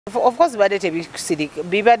Of course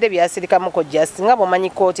bibadde byasirikamuko just nga bomanyi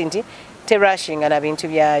kooti nti terashing na bintu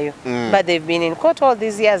byayo. But they've been in court all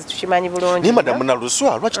these years tukimanyi bulungi. Ni madam na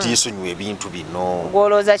luswa lwaki tiyesonyiwa ebintu bino.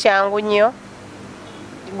 Gwolooza kyangu nnyo.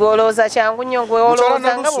 Gwolooza kyangu nnyo gwe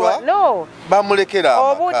olowooza nga no. Bamulekera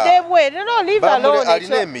amaka. Obudde bwe no leave alone.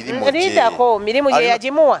 Alina emirimu gye. Lidako mirimu gye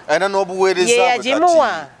yagimuwa. Alina n'obuweereza bwe kati.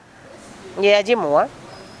 Ye yagimuwa.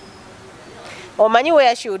 Omanyi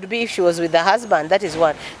where she would be if she was with the husband, that is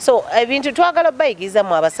one. So ebintu twagala bayigiza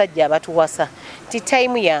mu abasajja abatuwasa ti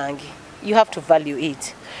time yange you have to value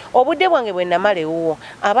it. Obudde bwange bwe namalewo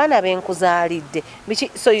abaana benkuzaalidde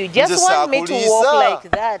so you just want me to walk like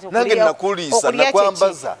that nange nakulisa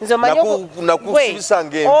nakwambaza nakusibisa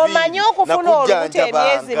ng'envi omanyi okufuna olubuto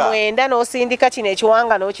emyezi 9 n'osindika kino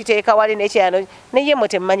ekiwanga n'okiteeka wali n'ekyano naye mwe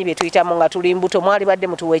temumanyi bye tuyitamu nga tuli mbuto mwali badde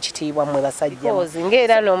mutuwa ekitiibwa mmwe basajja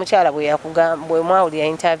ng'era n'omukyala bwe mwawulira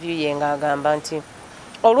interview ye ng'agamba nti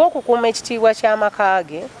olw'okukuuma ekitiibwa ky'amaka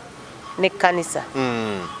ge n'ekkanisa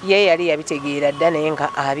ye yali yabitegeera dda naye nga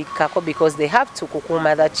abikkako because they have to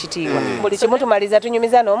kukuuma that kitiibwa buli kimu tumaliza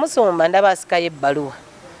tunyumiza n'omusumba ndaba asikayo ebbaluwa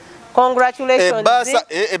congratulations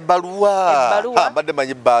ebbaluwa mbadde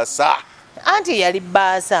manyi bbaasa anti yali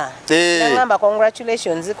bbaasa nagamba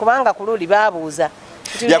congratulations kubanga ku luli baabuuza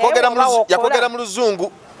yakogera mu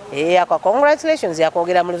luzungu congratulations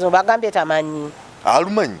yakogera mu luzungu bagambye tamanyi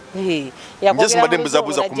alumanyi njesi mbadde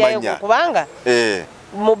mbuzabuuza kumanya kubanga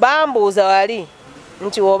mubambuuza wali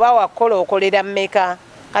nti oba wakola okolera mmeka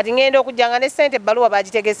kati ngenda okujjanga ne ssente ebbaluwa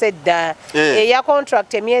bagitegese dda eya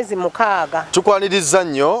contract emyezi 6 tukwaniriza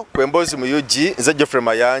nnyo kwemboozi mu UG nze Geoffrey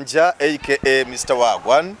Mayanja aka Mr.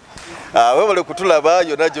 Wagwan webale kutulaba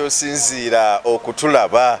yonna gy'osinziira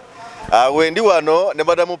okutulaba wendi wano ne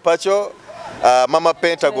Madamu Pacho Mama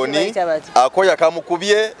Pentagoni akoya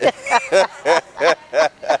kamukubye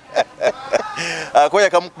akoya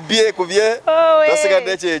kamukubye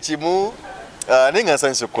tasigadde kyekimu ninga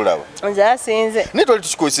nsanyuse kulaba nze asinze nitwali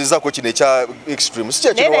tukikusizaako kino ekya extreme si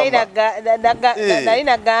nali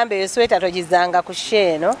nagamba eyo sweta togizanga ku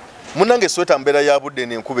sheeno munange sweta mbeera ya budde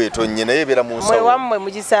n'enkuba etonnye naye ebeera mu nsawo mwewammwe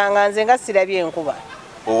mugisanga nze nga sirabye enkuba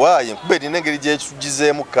owaaye enkuba erina engeri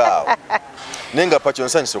gyetugizeemu kaawo naye nga Pacho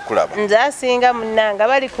nsanyuse okulaba nze asinga munnanga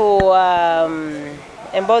bali ku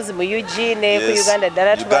emboozi mu UG ne ku Uganda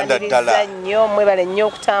ddala tubaniriza nnyo mwebale nnyo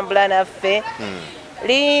okutambula naffe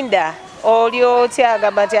Linda oli otya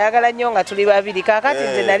agamba nti ayagala nnyo nga tuli babiri kaakati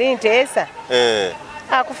nze nali nteesa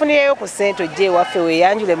akufunireyo ku ssente ojje ewaffe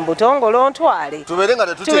weeyanjule mu butongole ontwale tubeere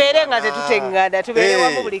nga tetuteŋŋanda tubeere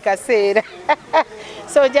wamu buli kaseera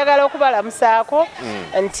so njagala okubalamusaako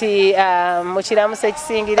nti mu kiramuso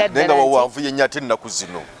ekisingira ddala naye nga wawanvuye nnyo ate ennaku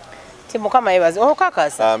zino ti mukama yebaze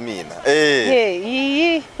okakasa amiina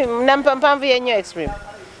nampampanvuye nnyo extreme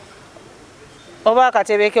oba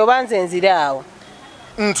akatebeke oba nze nziraawo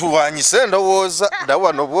ntuwanyise ndowooza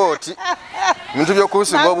ndawano bwoti bintu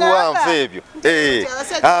byokusibwa buwanvu ebyo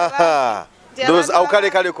ndowooza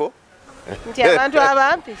awukalekaleko nti abantu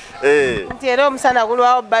abampi nti era omusana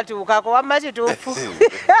gulwawo batuukako wamma kituufu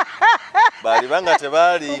balibanga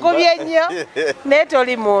tebalimba nkubye nnyo naye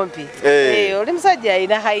toli mumpi oli musajja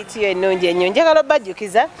alina haiti yo ennungi ennyo njagala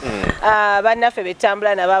obajjukiza bannaffe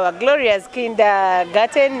betambula nabo aba Glorious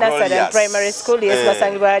Kindergarten Nursery and Primary School yes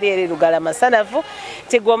basangibwa ali eri Lugala masanafu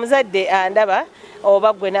tegwa omuzadde andaba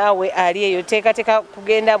oba gwe naawe ali eyo teekateeka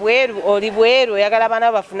kugenda bweru oli bweru oyagala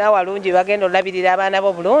abaana bafuna walungi bagenda olabirira abaana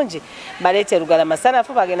bo bulungi baleete Lugala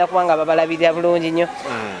masanafu bagenda kubanga babalabirira bulungi nnyo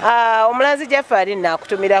omulanzi Jafari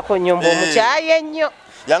naakutumirako nnyo mukyaye nnyo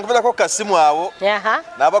yangoberako kasimu awo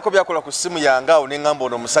n'abako byakola ku ssimu yange awo neŋŋamba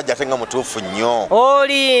ono omusajja ate nga mutuufu nnyo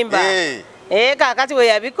olimba kaakati we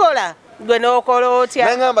yabikola gwe n'okola otya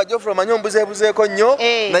neŋŋamba Geoffrey omanyi ombuzeebuzeeko nnyo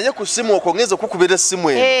naye ku ssimu okwo ngeze okukubira essimu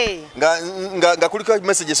eno nga kuliko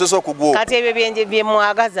message esoose okugwa kati ebyo bye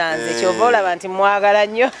mwagaza nze kyova olaba nti mwagala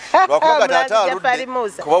nnyo lwakuba kati ate aludde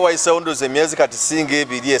kuba wayiseewo ndowooza emyezi kati singa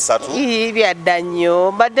 2-3 byadda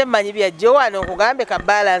nnyo mbadde mmanyi byajjo wano okugambe ka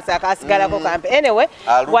balance akasigalako kampe anyway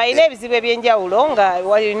walina ebizibu ebyenjawulo nga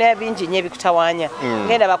walina bingi nnyo ebikutawaanya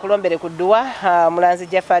ngenda bakulombere ku dduwa mulanzi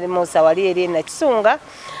Jafari Musa wali eri nakisunga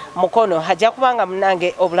mukono ajja kubanga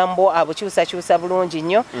munange obulamu bwo abukyusakyusa bulungi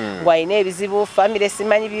nnyo ng'alina ebizibu famire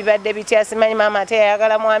simanyi bibadde bitya simanyi maama ate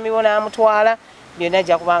yayagala mwami wo n'amutwala byonna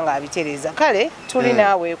ajja kubanga abitereeza kale tuli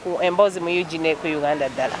naawe ku emboozi mu UG ne ku Uganda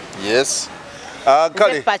ddala yes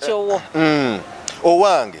kale Pacho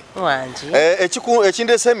owange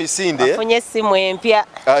ekindeesa emisinde afunye essimu empya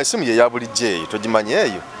essimu ye ya bulijjo eyo togimanyi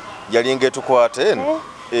eyo yalinga etukwata eno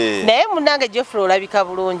naye munange Geoffrey olabika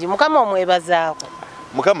bulungi mukama omwebazaako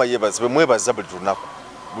mukama yebaze mwebaza buli lunaku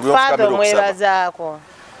Father omwebazaako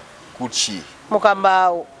kuchi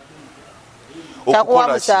mukambaawo takuwa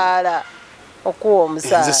musaala okuwa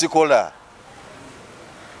omusaala nze sikola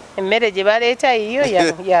emmere gye baleeta yiyo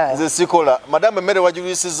ya nze sikola madamu emmere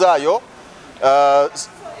wagiwisizaayo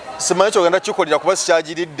simanyi kyogenda kikolera kuba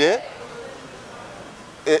sikyagiridde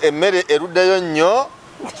emmere eruddeyo nnyo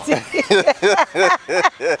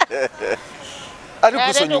ati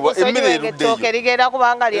kusonyiwa emmere eruddeyo ligenda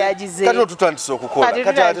kubanga lyagize kati tutandise okukola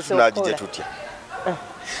kati ate tunagije tutya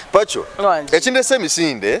Pacho ekindese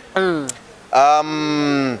emisinde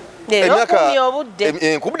emyaka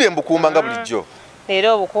nkubudde mbukuuma nga bulijjo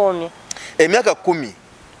leero obukuumi emyaka 10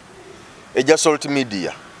 ejja Salt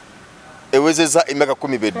Media ewezeza emyaka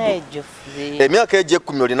 10 beddu emyaka ejja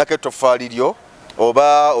 10 olinako ettofaali lyo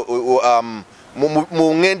oba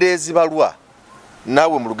mu ngendo ezibalwa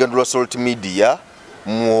naawe mu lugendo lwa Salt Media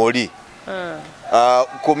mwoli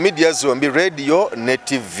ku media zombi radio ne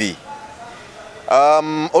TV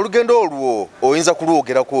olugendo olwo oyinza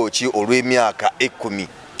kulwogerako ki olw'emyaka 10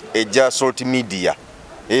 ejja Salt Media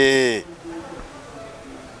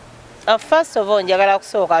first of all njagala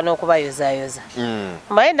kusooka n'okubayozayoza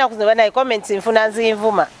mbaye ennaku zino banaye comments nfuna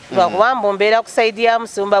nzinvuma lwakuba mbeera ku saidi ya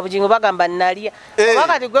Musumba Bujingo bagamba nnalya oba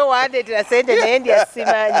kati gwe wandeetera sente naye ndya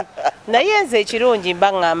simanyi naye nze ekirungi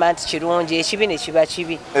mba ŋŋamba nti kirungi ekibi ne kiba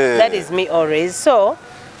kibi that is me always so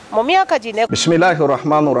mu myaka gine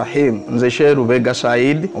Bismillahirrahmanirrahim nze Sheru Bega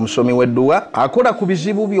Said omusomi w'edduwa akola ku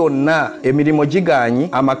bizibu byonna emirimu giganyi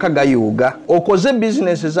amaka gayuuga okoze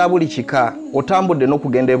bizinesi za buli kika otambudde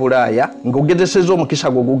n'okugenda e Bulaaya ng'ogezesezza omukisa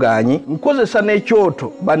gwo guganyi nkozesa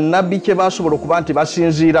n'ekyoto bannabbi kye basobola okuba nti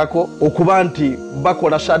basinziirako okuba nti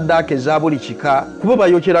bakola saddaaka eza buli kika kuba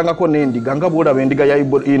bayokyerangako n'endiga nga bw'olaba endiga ya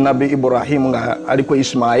nabbi Ibrahim nga aliko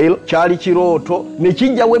Ismail kyali kirooto ne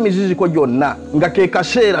kijjawo emiziziko gyonna nga ke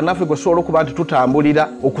kaseera naffe gwe tusobola okuba nti tutambulira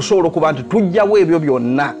okusobola okuba nti tujjawo ebyo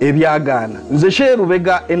byonna ebyagaana nze Sheru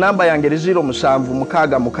Bega enamba yange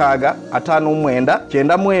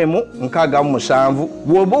 0766599971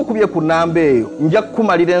 bw'oba okubye ku namba eyo nja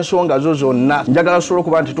kukumalira ensonga zo zonna njagala tusobole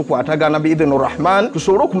okuba nti tukwatagana biidhini rahman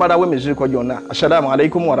tusobole okumalawo emiziriko gyonna. Assalamu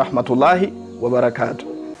alaikum wa rahmatullahi wa barakatuh.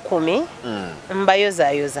 10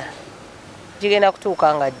 mbayozayoza gigenda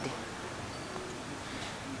kutuuka nga ddi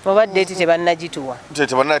obadde eti tebannagituwa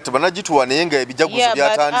naye nga ebijaguzo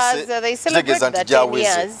byatandise kitegeeza nti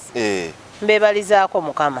gyaweze mbebalizaako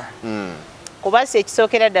Mukama kuba si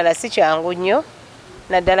ekisookera ddala si kyangu nnyo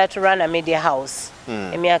naddala turana media house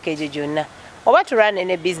emyaka egyo gyonna oba turane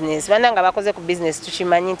ne business bannanga bakoze ku business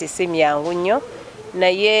tukimanyi nti si myangu nnyo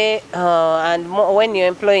naye and when you're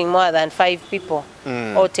employing more than 5 people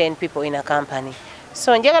or 10 people in a company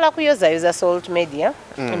so njagala kuyozayoza Salt Media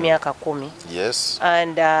emyaka 10 yes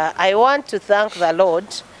and I want to thank the Lord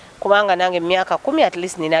kubanga nange emyaka 10 at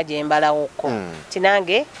least nina gye mbalawokko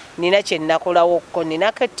tinange nina kye nnakolawokko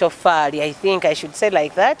ninako ettofaali I think I should say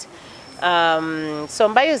like that so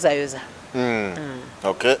mbayozayoza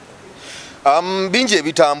okay bingi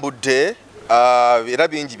ebitambudde era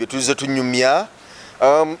bingi bye tuze tunyumya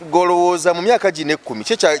golowooza mu myaka gino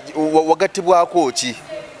 10 wagattibwako ki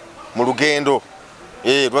mu lugendo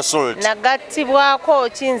lwa Salt nagattibwako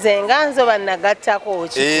ki nze nga nzoba nagattako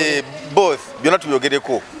ki both byonna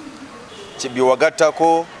tubyogereko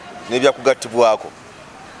byewagattako n'ebyakugattibwako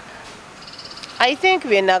I think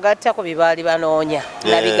bye nagattako bye baali banoonya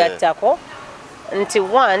nabigattako nti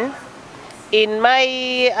one in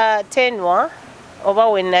my tenure oba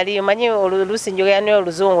we nali omanyi oluusi njogera nayo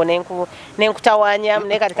oluzungu nenkutawaanyamu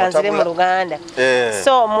naye kati kanzire mu Luganda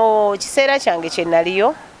so mu kiseera kyange kye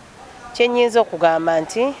naliyo kye nnyinza okugamba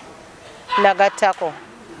nti nagattako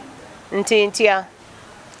nti ntya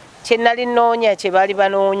kye nali nnoonya kye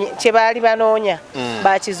baali banoonya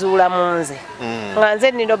bakizuula mu nze nga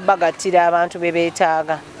nze nnina obbagattira abantu be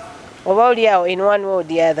beetaaga oba oli awo in one way or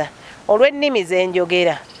the other olw'ennimi ze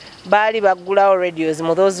njogera baali baggulawo radios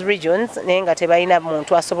mu those regions naye nga tebalina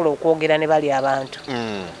muntu asobola okwogera ne bali abantu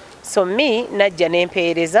so me najja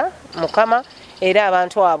n'empeereza Mukama era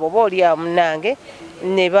abantu abo oba oli awo munnange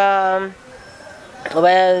ne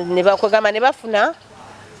bakwegamba ne bafuna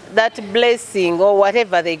that blessing or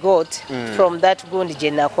whatever they got from that gundi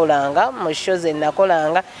gye nakolanga mu show ze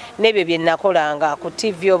nakolanga n'ebyo bye nakolanga ku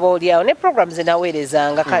TV oba oli awo ne programs ze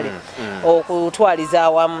naweerezanga kale okutwaliza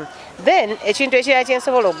awamu then ekintu ekirala kye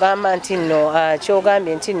nsobola okugamba nti nno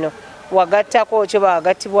kyogambye nti nno wagattako kyo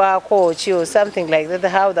bagattibwako kyo something like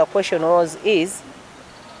that how the question is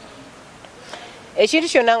ekintu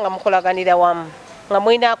kyonna nga mukolaganira wamu nga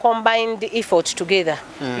mulina combined effort together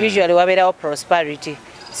usually wabeerawo prosperity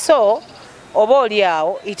so oba oli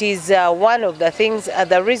awo it is one of the things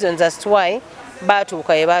the reasons as to why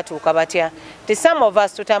baatuuka ye baatuuka batya some of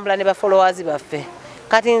us tutambula ne ba followers baffe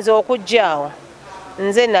kati nze okujjaawo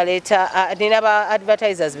nze naleeta nina ba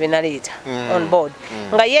advertisers be naleeta on board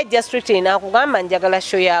nga ye just strictly nakugamba njagala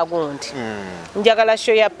show ya gundi njagala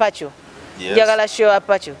show ya Pacho njagala show ya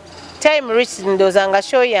Pacho time reached ndoza nga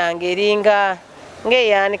show yange eringa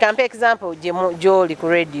ngeyani kampe example joli ku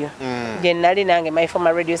radio je nali nange my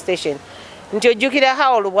former radio station nti ojjukira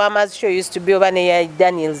how Lubwama's show used to be oba ne ya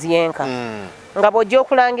Daniels Yenka nga bojja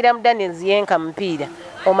okulangira mu Daniels Yenka mpira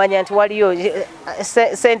omanya nti waliyo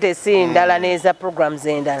sente sindala neza programs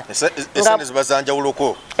endala esente zibazanja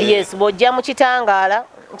uloko yes bojja mu kitangaza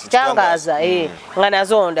nga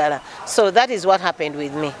nazo ndala so that is what happened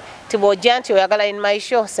with me tibojja nti oyagala in my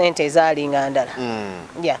show sente zalinga ndala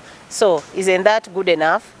yeah so isn't that good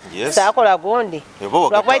enough sakola gundi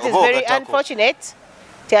it is very unfortunate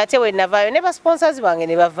ate we navayo never sponsors bange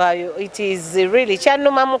ne bavayo it is really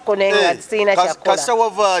chanuma muko nenga sina chakola kasa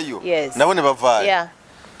wavayo nabo ne bavayo yeah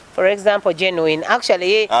for example genuine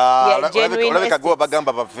actually genuine olabeka go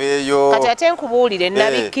bagamba baveyo kati ate nkubulire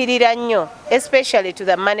nabikirira nnyo especially to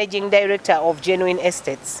the managing director of Genuine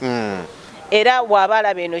Estates era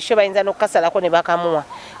wabala beno sho bayinza nokukasalako ne bakamuwa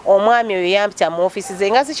omwami oyo yampita mu office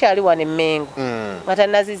ze nga zikyali wane Mengo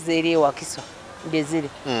matanazize eri wakiso bezire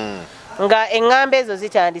nga engambe ezo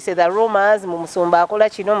zitandise the rumors mu musumba akola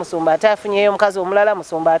kino musumba atafunyeyo mukazi omulala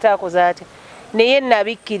musumba atakoza ate naye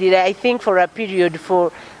nabikirira I think for a period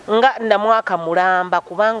for nga na mwaka mulamba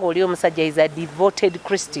kubanga oli omusajja is a devoted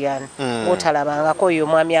Christian otalabangako yo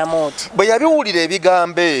mwami amoti bwe yabiwulira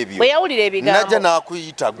ebigambo ebyo bwe yawulira ebigambo najja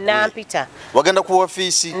nakuyita gwe nampita wagenda ku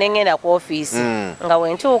office nengenda ku office nga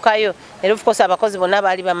wentuukayo era of course abakozi bonna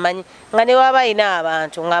baali bamanyi nga ne waba ina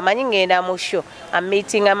abantu nga amanyi ngenda mu show a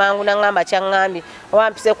meeting amangu nangamba kyangambi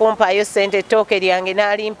wampise kumpayo sente toke lyange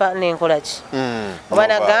nalimpa nenkola ki oba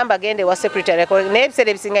nagamba gende wa secretary n'ebiseera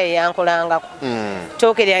ebisinga yeyankolangako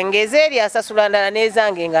toke lyange eri asasula ndala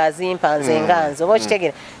nezange nga azimpa nze nganzo oba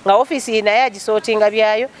kitegera nga office naye agisootinga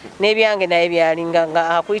byayo n'ebyange naye byalinga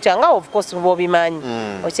nga akuyita nga of course bobimanyi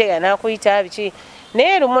okitegera nakuyita biki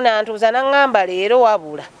naye lumu nantuuza nangamba leero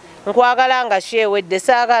wabula nkwagala nga shewedde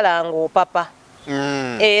saagala nga opapa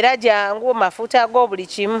era jangu mafuta go buli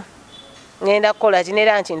kimu ngenda kukola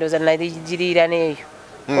kinera nti ndoza naligiriira neeyo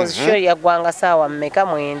show yaggwanga saawa mmeka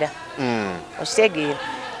 9 okitegeera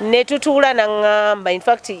ne tutuula nangamba in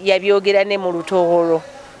fact yabyogera ne mu lutooro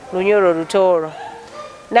lunyoro lutooro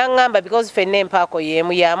nangamba because fenne empaako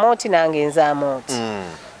yemu ya moti nange nza moti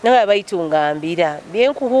nawe bayitungambira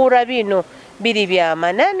byenkuhuura bino biri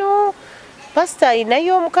byamanano Pastor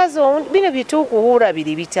inayo omukazi bino bitukuhuura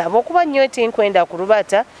biri bitabo okuba nnyo eti nkwenda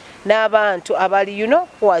kulubata n'abantu abali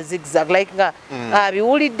who are zigzag like nga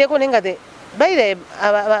abiwuliddeko nenga by the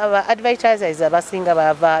advertisers abasinga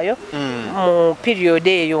bavaayo mu period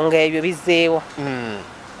eyo nga ebyo bizeewo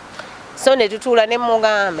so ne tutuula ne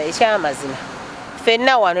mugamba ekyamazima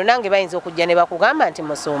ffenna wano nange bayinza okujja ne bakugamba nti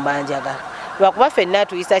musumba njagala lwakuba ffenna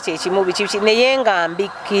tuyisa kyekimu biki naye nga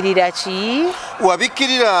mbikkirira ki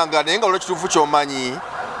wabikkiriranga naye nga olwekituufu kyomanyi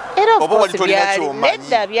era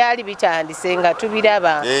nedda byali bitandise nga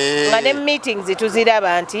tubiraba nga ne meetings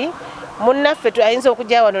tuziraba nti munnaffe ayinza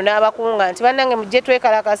okujja wano n'abakunga nti bannange mujje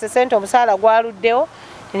twekalakase sente omusaala gwaluddewo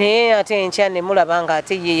naye ate enkya ne mulaba nga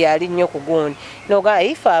ate ye yali nnyo ku gundi noga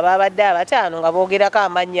ife ababadde abataano nga boogerako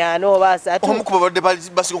amannya 4 oba 3 omukuba badde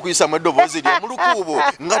basiga okuyisamu eddoboozi lya mu lukuubo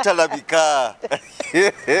nga talabika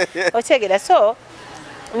otegera so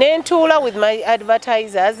nentuula with my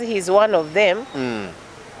advertisers he's one of them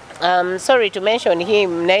sorry to mention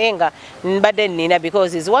him naye nga mbadde nina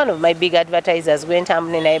because he's one of my big advertisers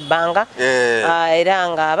gwentambune naye ebbanga era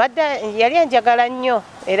nga abadde yali anjagala nnyo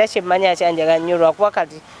era kyemmanyi akyanjagala nnyo lwakuba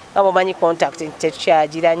kati nga bwomanyi contact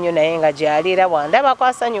tekyagira nnyo naye nga gyali era bwandabako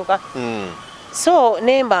asanyuka so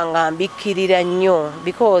nemba nga mbikkirira nnyo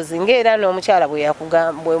because ngaera n'omukyala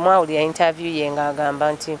bwe mwawulira interview ye nga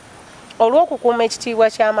agamba nti olw'okukuuma ekitiibwa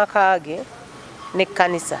ky'amaka ge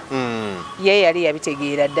n'ekkanisa ye yali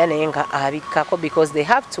yabitegeera dda naye nga abikkako because they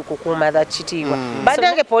have to kukuuma that kitiibwa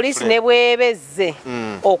bannange poliisi ne bwebezze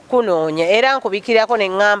okunoonya era nkubikirako ne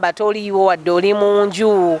ŋŋamba toliiwo wadde oli mu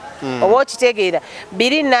nju oba okitegeera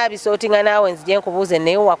biri naabisootinga naawe nzije nkubuuze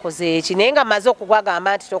naye wakoze eki naye nga maze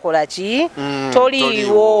okubagamba nti tokola ki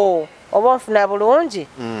toliiwo oba nfuna bulungi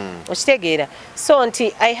okitegeera so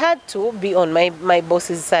nti I had to be on my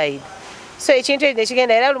boss's side so ekintu ekyo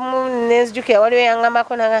kigenda era lumu nenzijukira waliwo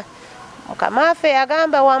yangambako nanga mukamaffe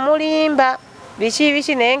yagamba wamulimba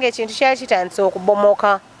biki naye ngaekintu kyali kitandise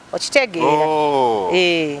okubomoka okitegeera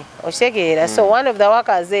okitegeera so one of the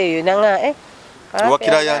workers eyo nanga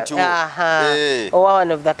wakiraya nti owa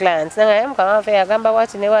one of the clients nanga mukamaffe yagamba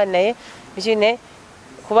wati ne wati naye bikine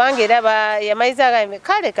kubanga era yamayiza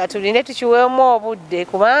kale katulinde tukiweemu obudde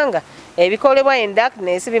kubanga ebikolebwa in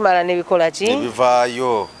darkness bimala nebikola ki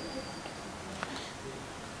ebivaayo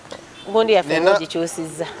gundi yaffe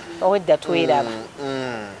ngogikyusizza owedda twiraba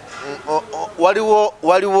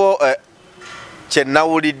waliwo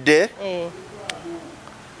kyenawulidde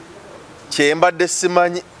kyembadde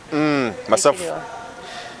simanyi masafu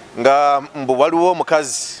nga mbu waliwo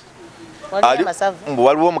omukazi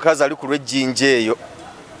ali ku lw'ejjinja eyo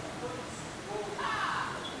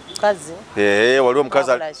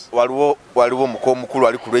waliwo omuko omukulu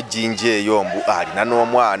ali ku lw'ejjinja eyo mbu alina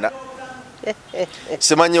n'omwana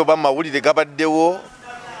simanyi oba mawulire gabaddewo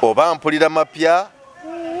oba mpulira mapya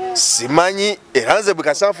simanyi era nze bwe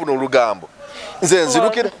kasanfuna olugambo nze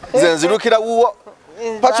nzirukira wuwo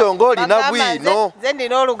Pacho ng'olina bwino nze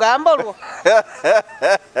ndina olugambo lwo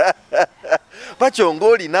Pacho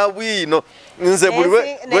ng'olina bwino nze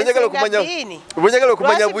bwenjagala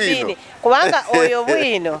okumanya bwino kubanga oyo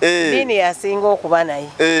bwino bini yasinga okuba naye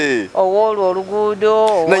owoolwo oluguudo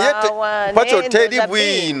owawa Pacho teri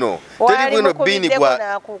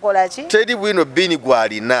bwino bini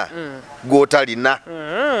gwalina gw'otalina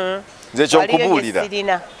nze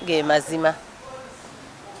kyonkubuulira ge mazima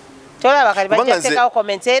tolaba kali bajjatekawo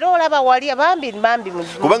comments era olaba wali bambi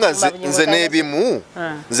kubanga nze n'ebimu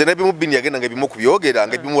bini yagenda nga ebimu kubyogera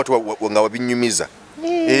nga ebimu watu nga wabinyumiza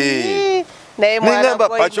nengamba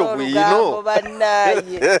Pacho Bwino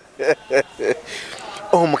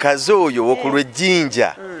omukazi oyo wokulwa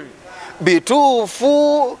ejjinja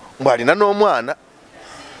bituufu mbwalina n'omwana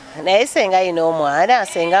naye senga ayina omwana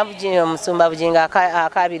senga omusumba bujinga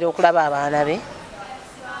akabira okulaba abaana be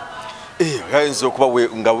ayinza okuba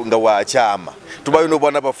nga wakyama tubayo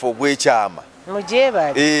n'obwana baffe obwekyama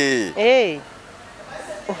mugyebali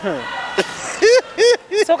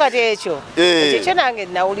so kati ekyo nange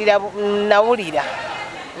nawulira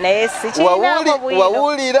naye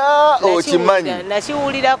wawulira okimanyi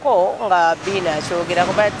nakiwulirako nga biina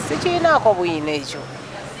akyogerako but sikiinaako bwino ekyo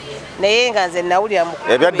naye nga nze nawulira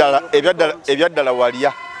ebyaddala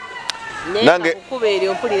walya nange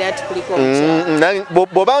kubeera ompulira nti kuliko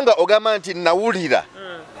bw'obanga ogamba nti nawulira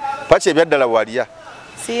Pacho ebyaddala walya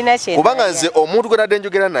siina kye kubanga nze omuntu gwe nadde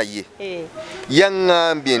njogera naye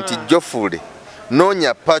yaŋŋambye nti Jofule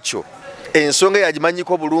noonya Pacho ensonga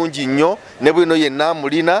yagimanyiko bulungi nnyo ne bwino yenna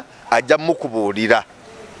amulina ajja mukubuulira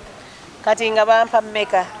kati nga bampa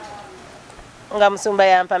mmeka nga musumba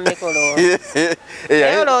yampa mmeka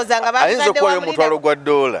olowooza ayinza okuwayo omutwalo gwa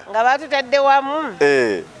 $1 nga batutadde wamu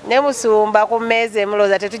ne musumba ku mmeeza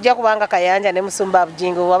emulowooza tetujja kubanga kayanja ne musumba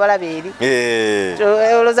bujingo wabalaba eri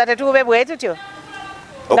olowooza tetuube bwe tutyo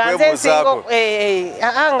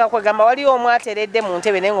nga kwegamba waliwo omu ateredde mu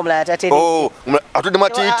ntebe naye ngaomulala tateredde atudde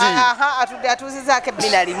matiiti atuuzizaako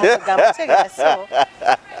ebbina limu kugamba tegaso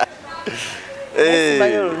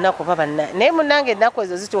olunaku oba banna naye munange ennaku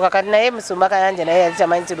ezo zituuka kati naye musumba kayanja naye yali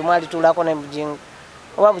tamanyi nti lumu alituulako ne bujingo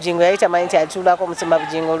oba bujingo yali tamanyi nti alituulako musumba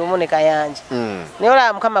bujingo lumu ne kayanja naye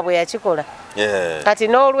olaba Mukama bwe yakikola kati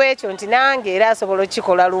n'olwekyo nti nange era asobola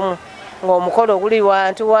okukikola lumu ng'omukolo guli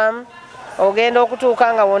wantu wamu ogenda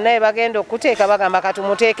okutuuka nga wonna bagenda okuteeka bagamba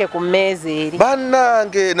katumuteeke ku mmeeza eri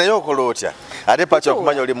bannange naye okola otya ate Pacho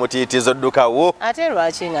okumanya oli mutiitizo ddukawo ate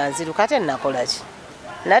lwaki nga nziruka ate nnakola ki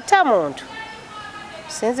natta muntu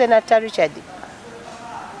sinze natta Richard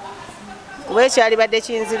kuba ekyali badde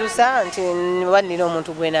kinzirusa nti oba nnina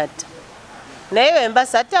omuntu gwe natta naye wemba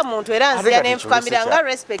satta muntu era nzija nenfukamira nga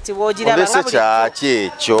respect bw'ogiraba nga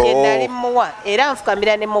bulinali muwa era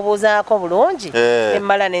nfukamira ne mubuuzaako bulungi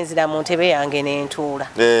emmala nenzira mu ntebe yange nentuula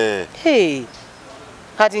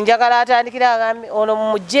kati njagala atandikira agambe ono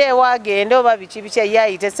mujjeewo agende oba biki biki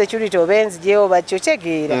yayite security oba enzigyewo oba kyo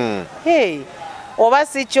kyegeera oba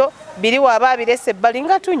si kyo biri waaba abirese ebbali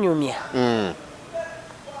nga tunyumya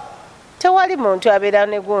tewali muntu abeera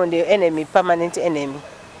ne gundi enemy permanent enemy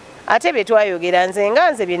ate bye twayogera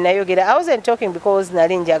nze bye nayogera I wasn't talking because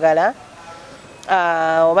nali njagala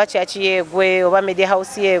oba kyaki yeegwe oba media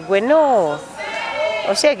house yeegwe no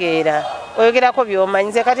oshegeera oyogerako by'omanyi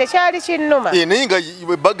nze kati ekyali kinnuma naye nga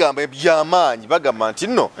bagamba ebyamaanyi bagamba nti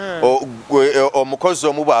nno omukozi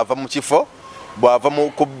omu bw'ava mu kifo bw'ava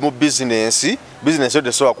mu bizinensi yo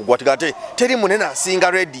tesobola kugwatika ate teri munene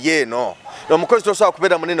asinga rediyo eno omukozi tosobola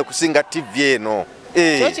kubeera munene kusinga TV eno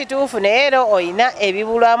kyo kituufu naye era oyina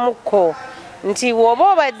ebibulamuko nti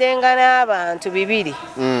woba obaddenga n'abantu bibiri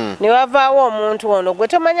ne wavaawo omuntu ono gwe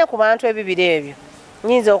tomanya ku bantu ebibiri ebyo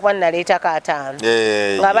nyinza okuba naleetako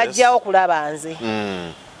 5 nga bajjawo kulaba nze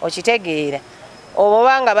okitegeera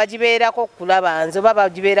obanga bagibeerako kulaba nze oba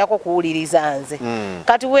bagibeerako kuwuliriza nze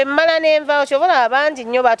kati we mmala n'envaawo kyobola abangi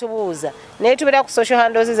nnyo batubuuza naye tubeera ku social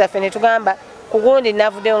handles zaffe ne tugamba ku gundi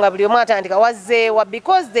navuddeyo nga buli omu atandika wazzeewa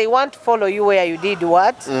because they want to follow you where you did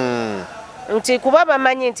what nti kuba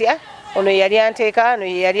bamanyi nti ono yali anteeka ano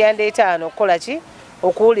yali andeeta ano okukola ki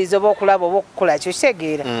okuwuliza oba okulaba oba okukola kyo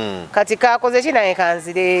kitegeera kati kakoze ki naye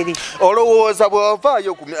kanzira eri olowooza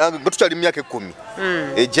bw'ovaayo nga tukyali mu myaka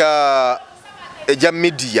 10 eja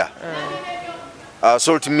media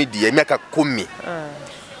salt media emyaka 10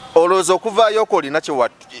 olowooza okuvaayo ko olina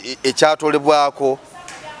ekyatolebwako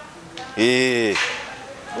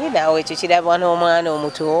naawe ekyo kirabwa n'omwana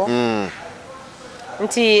omuto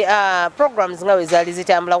nti programs nga bwe zaali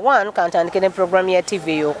zitambula one kantandike ne program ya TV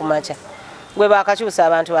ey'okumakya gwe baakakyusa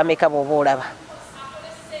abantu bameka bw'oba olaba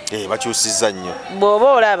bakyusizza nnyo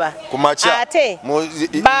bw'oba olaba kumakya ate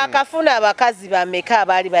baakafuna abakazi bameka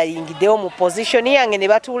abaali bayingiddewo mu position yange ne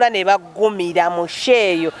batuula ne baggumira mu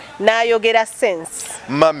sheeyo n'ayogera sense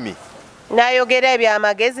mami n'ayogera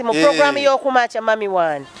ebyamagezi mu programu y'okumakya mami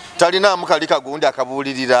wani talinaamu kali kagundi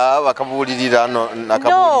akabuulirira no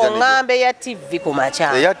ngambe ya TV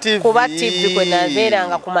kumakya kuba TV kwe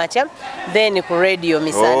nabeeranga kumakya then ku radio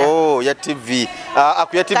misana ya TV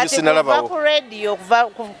aku ya TV sinalabawo ku radio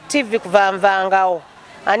ku TV kuvanvangawo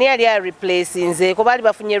ani ali a replace nze ko bali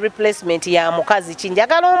bafunye replacement ya mukazi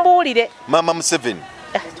kinjagala ombuulire mama Museveni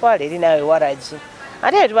twale eri nawe waraji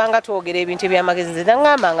ate tubanga twogera ebintu ebyamagezi nze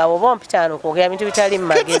nangamba nga bwoba ompitaano kwogera bintu bitali mu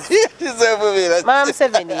magezi mama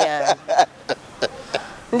Museveni yange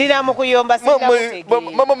ndina mu kuyomba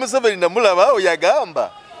mama Museveni namulaba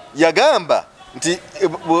yagamba nti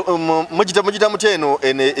mugita muteno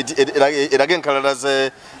eraga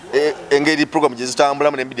enkalalaze engeri program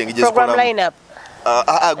gyezitambulamu n'embidde engeri gyezikolamu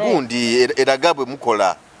gundi eraga bwe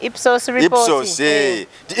mukola Ipsos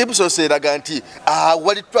Ipsos eraga nti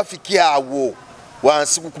wali traffic yawo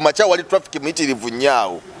wansi kumakya wali traffic muyitirivu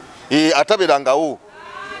nnyo atabeerangawo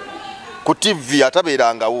ku TV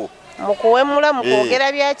atabeerangawo mukuwemula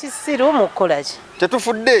mukwogera bya kisiru mukola ki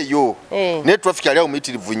tetufuddeeyo ne traffic ali awo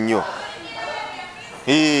muyitirivu nnyo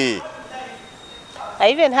I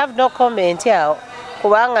even have no comment yawo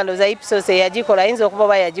kubanga ndoza Ipsos yagikola ayinza okuba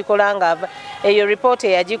oba yagikola nga eyo report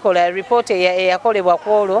eyakolebwa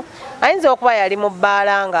kwolwo ayinza okuba yali mu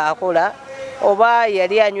bbaala nga akola oba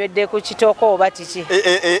yali anywedde ku kitoko oba kiki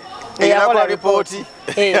eyakola report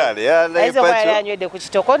ayinza okuba yali anywedde ku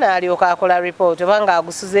kitoko n'alyoka akola report oba nga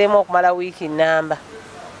agusuzeemu okumala wiiki nnamba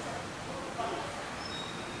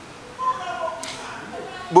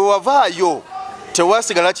bwe wavaayo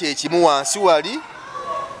tewasigala kyekimu wansi wali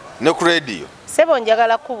ne ku radio sebo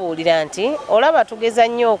njagala kubuulira nti olaba tugeza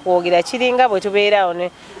nnyo okwogera kiringa bwe tubeerawo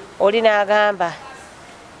oli n'agamba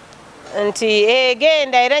nti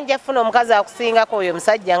genda era nja funa omukazi akusingako oyo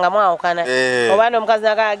musajja nga mwawukana oba n'omukazi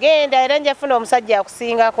nagaa genda era nja funa omusajja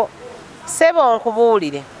akusingako sebo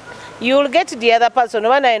nkubuulire you'll get the other person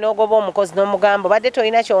oba naye n'ogoba omukozi n'omugamba badde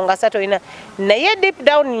tolina kyongasa tolina naye deep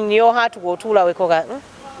down in your heart gwotuula wekoga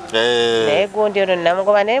naye gundi ono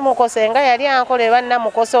namugoba naye mukose nga yali ankola eba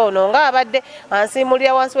namukose ono nga abadde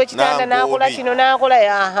ansiimulira wansi w'ekitanda n'akola kino n'akola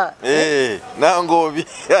yaha nangobi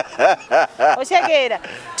okitegeera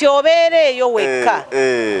ti obeera eyo wekka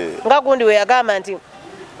nga gundi we yagamba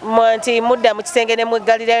nti mudda mu kisenge ne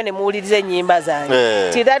mweggalirayo ne muwuliriza ennyimba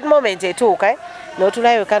zange ti that moment etuuka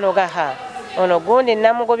n'otulayo wekka n'ogaha ono gundi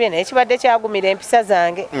namugobye naye kibadde kyagumira empisa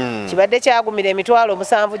zange kibadde kyagumira emitwalo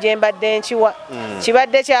 7 gye mbadde nkiwa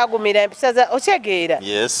kibadde kyagumira empisa za okitegeera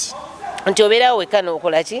nti obeerawo wekka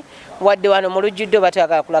n'okola ki wadde wano mu lujjudde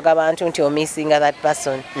batagala kulaga abantu nti omissinga that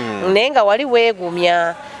person naye nga wali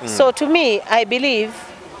weegumya so to me I believe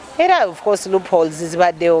era of course loopholes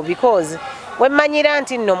zibaddewo because wemmanyira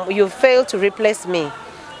nti no you fail to replace me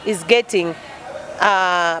is getting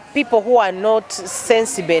people who are not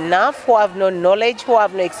sensible enough, who have no knowledge, who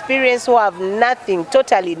have no experience, who have nothing,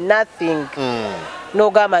 totally nothing.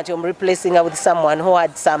 No government, I'm replacing her with someone who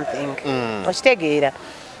had something.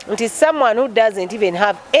 It is someone who doesn't even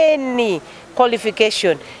have any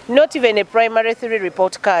qualification, not even a primary 3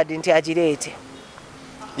 report card in Tiajirete.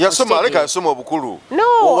 Yasoma aleka yasoma obukulu.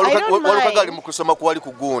 No, I don't mind. Walukagali mukusoma kwali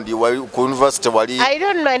kugundi ku university wali. I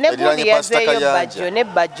don't mind. Negundi yazeyo Bajo ne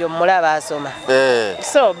Bajo mulaba asoma.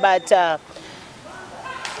 So but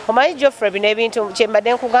omanyi Geoffrey bino ebintu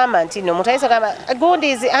kyembadde nkugamba nti no mutayisa gamba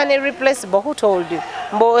gundi is unreplaceable. Who told you?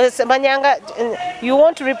 Manyanga, you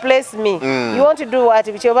want to replace me. You want to do what?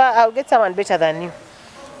 I'll get someone better than you.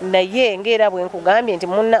 Naye ngera bwe nkugambye nti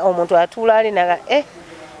munna omuntu atula ali naga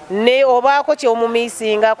ne obaako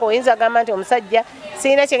kyomumisingako oyinza gamba nti omusajja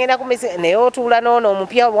sina kyengenda ku missing naye otuula n'ono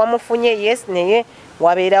omupya wamufunye yes naye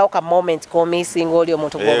wabeerawo ka moment ko missing oli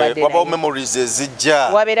omuntu gw'obadde wabawo memories ezijja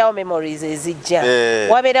wabeerawo memories ezijja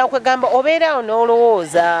wabeerawo kwegamba obeerawo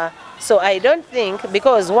n'olowooza so I don't think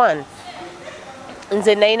because one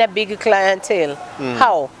nze nalina big clientele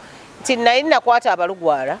how nti nali nakwata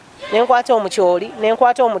abalugwala nenkwata omukyoli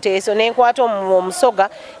nenkwata omuteeso nenkwata omusoga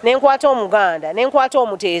nenkwata omuganda nenkwata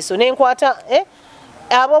omuteeso nenkwata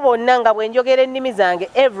abo bonna nga bwenjogera ennimi zange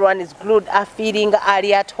everyone is glued a feeling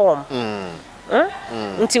ali at home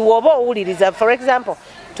nti woba owuliriza for example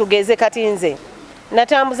tugeze kati nze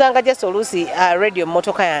natambuzanga just oluusi radio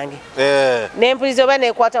mmotoka yange nempuliriza oba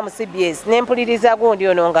nekwata mu CBS nempuliriza gundi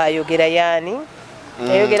ono ng'ayogera yaani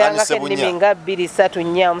yayogerangako ennimi nga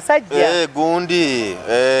 2-3-4 omusajja gundi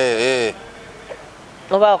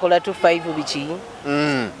oba akola 2-5 biki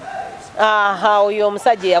oyo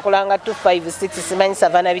omusajja yakolanga 2-5-6 simanyi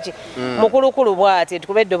savana biki mukulukulu bw'ate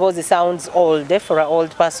tukube eddoboozi sounds old for an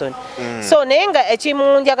old person so naye nga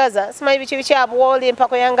ekimunjagaza simanyi biki bikyabuwooli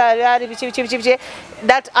empako yange ali biki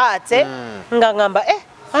that art nga ngamba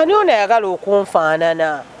ani ono ayagala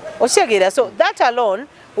okunfaanana okitegeera so that alone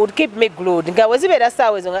would keep me glued nga wezibeera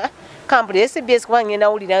saawa ezo nga kampuli SBS kuba ngenda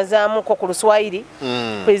wulira nzaamuko ku luswayiri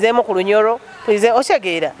pulizeemu ku lunyoro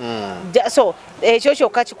okitegeera so ekyo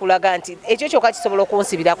kyokka kikulaga nti ekyo kyokka kisobola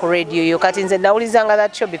okunsibira ku radio yo kati nze nawulizanga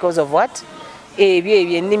that show because of what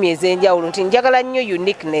ebyo ennimi ez'enjawulo nti njagala nnyo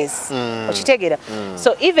uniqueness okitegeera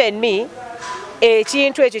so even me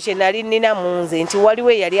ekintu ekyo kye nali nnina mu nze nti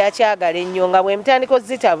waliwo eyali akyagala ennyo nga bwe mutandika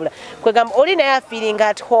ozitabula kwegamba oli naye afeeling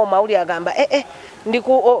at home awuli agamba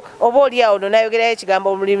oba oli awo nonayogerayo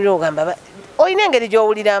ekigambo olulimi lwogamba olina engeri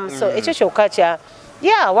gy'owuliramu so ekyo kyokka kya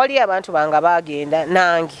wali abantu bange bagenda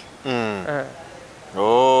nange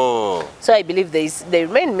so I believe they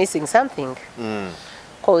remain missing something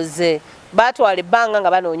because batwala ebbanga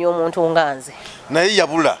nga banoonya omuntu nga nze naye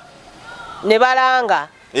yabula ne balanga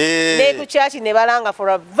ne ku church ne balanga for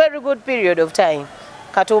a very good period of time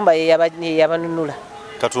Katumba ye yabanunula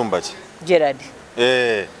Katumba ki Gerard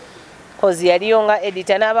because yaliyo nga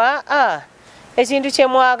editor naba ekintu kye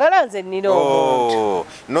mwagala nze nnina omuntu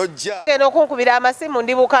nojja keno okunkubira amasimu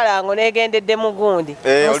ndi bukalango negendedde mugundi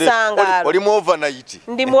musanga oli mu overnight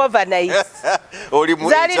ndi mu overnight oli mu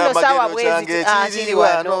zali no sawa bwezi kiri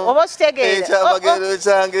wano oba kitegeera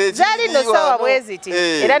zali no sawa bwezi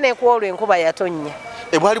era nekwolwa enkuba yatonnya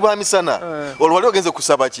ebwali bwa misana olwali ogenze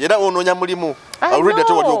kusaba ki era onoonya mulimu already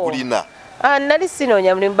tewali ogulina nali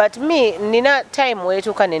sinoonya mulimu but me nina time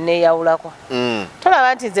weetuuka nenneeyawulako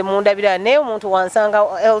tolaba nti nze mundabira naye omuntu wansanga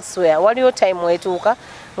elsewhere waliwo time weetuuka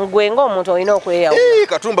gwe ng'omuntu olina okweyawula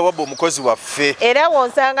Katumba wabba omukozi waffe era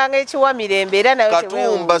wonsanga ng'ekiwa mirembe era nayo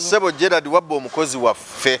Katumba Sebo Gerard wabba omukozi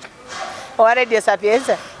waffe owa Radio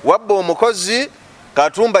Sapienza wabba omukozi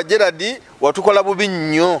Katumba Gerard watukola bubi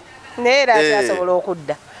nnyo naye era atasobola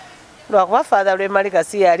okudda lwakuba father Lwemalika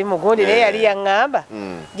si yali mugundi naye yali yaŋŋamba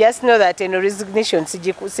just know that eno resignation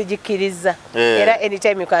sigikkiriza era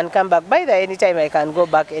anytime you can come back by the anytime I can go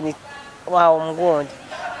back mugundi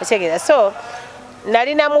ekitegeera so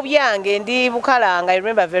nalina mu byange ndi bukalanga I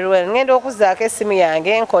remember very well ngenda okuzaako essimu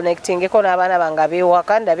yange nconnectingeko n'abaana bange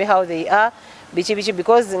ab'ewaka ndabe how they are biki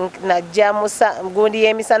because najja gundi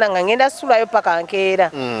y'emisana nga ngenda sulayo paka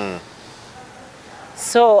nkeera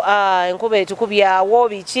so enkuba etukubyawo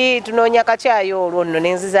biki tunoonya kacyayo olwo nno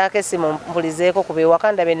nenzizaako essimu mpulizeeko kuba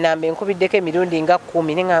ewaka ndabe ennamba enkubiddeko emirundi nga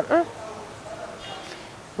 10 nenga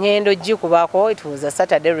ngendo gikubako it was a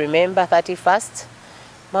Saturday remember 31st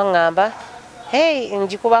mangamba hey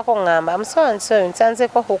njikubako ngamba I'm so and so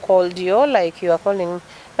nsanzeko who called you like you are calling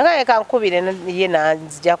nanga kankubire ye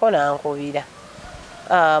nanzijako nankubira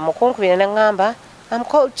mukunkubira nangamba I'm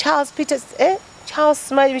called Charles Peters Charles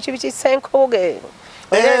Smile biki senkoge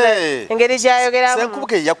engeri gyayogera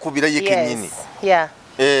senkubuke yakubira yekenyini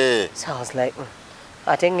so I was like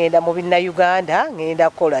ate ngenda mu binna Uganda ngenda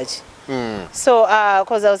kukola ki so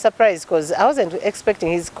because I was surprised because I wasn't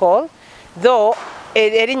expecting his call though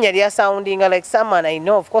erinnya lya sounding like someone I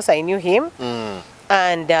know of course I knew him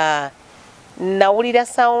and nawulira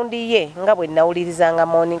sound ye nga bwe nawulirizanga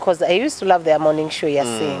morning because I used to love their morning show ya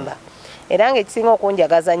Simba era ng'ekisinga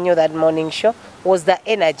okunjagaza nnyo that morning show was the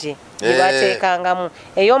energy bateekangamu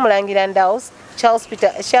ey'omulangira Ndaus Charles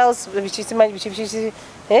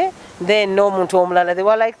then n'omuntu omulala they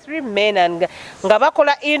were like 3 men and nga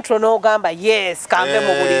bakola intro n'ogamba yes kambe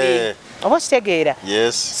mu buliri oba kitegeera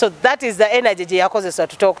so that is the energy gye yakozesa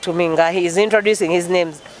to talk to me nga he is introducing his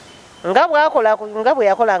names nga bwe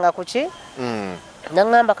yakolanga ku ki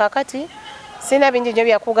nangamba kakati sina bingi nnyo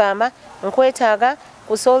byakugamba nkwetaaga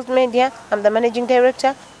ku Salt Media I'm the managing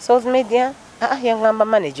director Salt Media Yangamba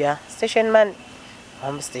manager, station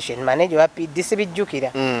manager wa PDC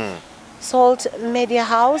bijjukira. Salt Media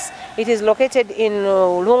House. It is located in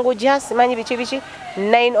Lunguja, Simanyi bichi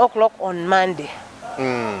 9 o'clock on Monday.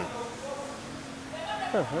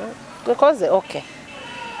 Because okay.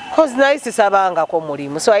 Because nice is sabanga ko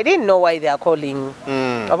mulimu. So I didn't know why they are calling.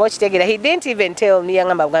 About chitegera. He didn't even tell me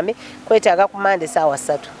yangamba bugambi kwetaaga ku Monday sawa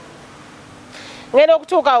 3. Ngenda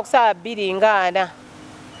okutuuka okusaa 2 ngana.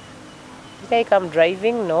 Did I come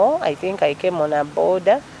driving? No, I think I came on a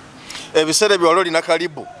border. Ebisere byo loli na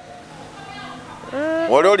karibu.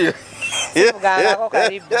 Waloli. Ganga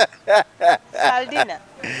karibu. Kaldina.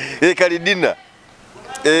 Kalidina.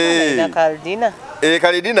 Na Kaldina.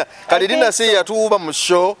 Kalidina. Kalidina si yatuba mu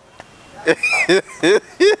show.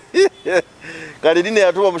 Kalidina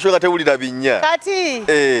yatuba mu show katewulira binnya. Kati.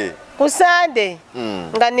 Ku Sunday.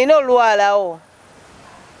 Nga nina olwalawo.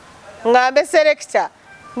 Ngambe selector.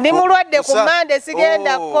 Ndi mulwadde ku Monday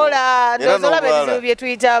sigenda kukola ndozola bebizibu bye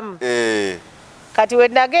tuyitamu. Kati we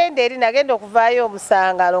nagenda okuvaayo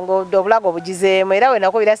omusangalo ng'obulago obugizeemu era we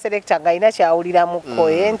nakubira selector nga alina kyawulira mukko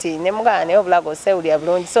nti ne mugana naye obulago sewulira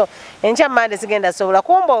bulungi so enkya Monday sigenda sobola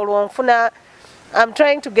kumba olwo nfuna I'm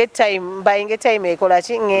trying to get time buying a time ekola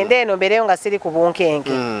ki ngende eno mbereyo nga siri ku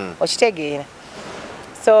bunkenke okitegeera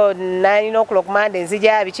so 9 o'clock Monday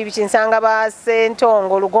nzija biki nsanga ba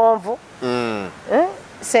Sentongo Lugonvu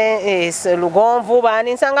Lugonvu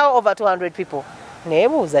bani nsanga over 200 people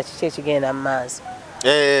nebuuza kiki ekigenda mu maaso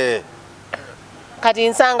kati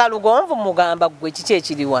nsanga Lugonvu mugamba gwe kiki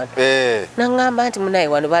ekiri wano nangamba nti munaye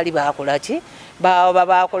wano baali bakola ki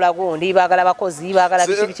bakola gundi baagala bakozi baagala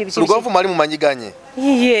biki Lugonvu mali mumanyiganye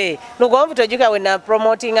ye Lugonvu tojuka we na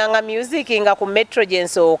promoting nga music nga ku Metro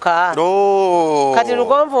Jensooka kati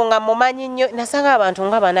Lugonvu nga mumanyi nnyo nasanga abantu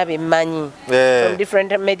nga bana bemmanyi from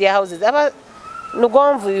different media houses aba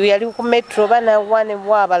Lugonvu yali ku Metro bana wane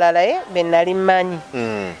bwabalala benali manyi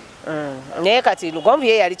naye kati Lugonvu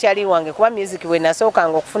ye yali kyali wange kuba music we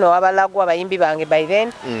nasookanga okufuna wabalagwa abayimbi bange by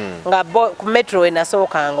then nga ku Metro we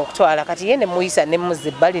nasookanga okutwala kati ye ne muyisa ne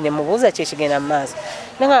muzibbali ne mubuuza kyekigenda mu maaso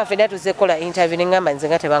nanga fedda tuze kola interview ne ngamba nze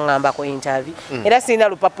nga tebangamba ko interview era sina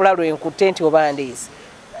lupapula lwenkutte nti obandiise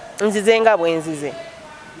nzize nga bwenzize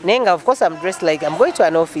naye nga of course I'm dressed like I'm going to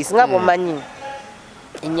an office nga bwomanyi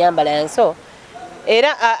enyambala yange so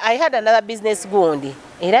era I had another business gundi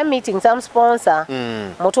era meeting some sponsor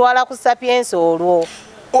mutwala ku Sapiens olwo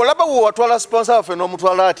olaba wo watwala sponsor afe no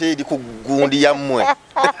mutwala ate eri ku gundi yammwe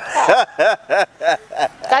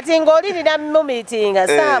kati ngoli nina mu meeting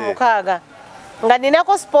saa mukaaga nga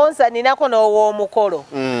ninako sponsor ninako n'ow'omukolo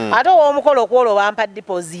ate ow'omukolo kwolwo bampa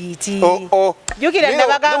deposit jukira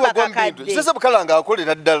ndabagamba kakadde sese bukalanga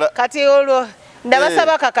akolera ddala kati olwo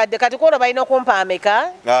ndabasaba kakadde kati kwolwo balina okumpa ameka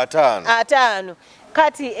 5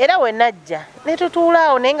 kati era we najja ne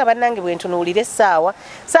tutuulaawo naye nga bannange bwe ntunuulira essaawa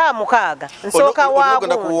saa mukaaga nsooka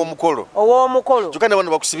ow'omukolo kyokka ne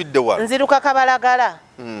bano bakusibidde wano nziruka kabalagala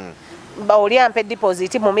oli ampe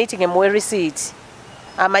deposit mu meeting emuwe receipt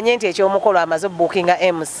amanye nti ekyomukolo amaze obukinga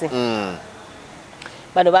MC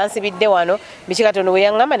bano bansibidde wano biki katono we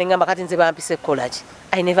yaŋŋamba ne ŋŋamba kati nze bampise kukola ki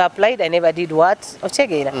I never applied I never did what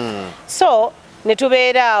otegeera so ne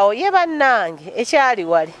tubeeraawo ye bannange ekyali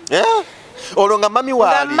wali olwo nga mami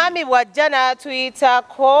waali nga mami bwajja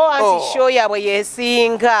n'atuyitako anti show yabwe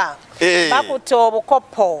yeesinga bakutte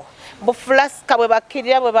obukopo bufulaska bwe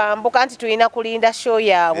bakkirira bwe bambuka anti tulina kulinda show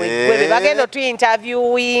yabwe gwe be bagenda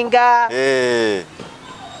tuyintaviewinga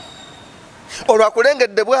olwo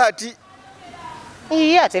akulengedde bwati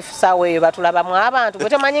ate saawa eyo batulabamu abantu bwe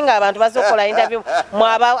tomanyi nga abantu bazze okukola interview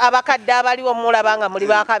abakadde abaliwo mulaba nga muli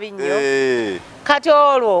bakabi nnyo kati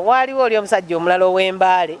olwo waaliwo oli omusajja omulala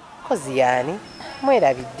ow'embaale kozi yaani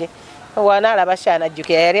mwerabidde wanaalaba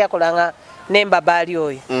shanajjukira yali akolanga n'embabaali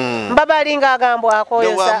oyo mbabaali ng'agambwako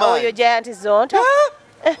oyo Giant Zonto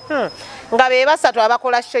nga be basatu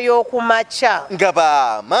abakola show y'okumakya nga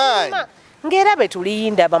bamaanyi ng'era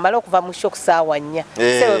betulinda bamale okuva mu show ku ssaawa 4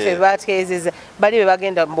 sewefe bategeezeza bali be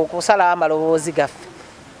bagenda kusalawo amaloboozi gaffe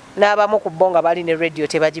n'abamu ku bo nga bali ne radio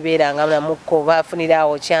tebagibeeranga namukko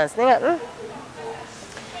bafunirawo chance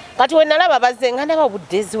kati we nalaba bazze nga ndaba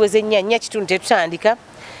obudde eziweze nnya kitundu tetutandika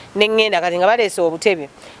ne ŋŋenda kati nga baleese obutebe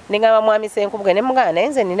ne ngamba mwami Senkubuge ne mugana naye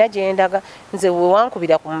nze nina gye ndaga nze we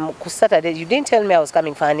wankubira ku Saturday you didn't tell me I was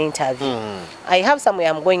coming for an interview I have somewhere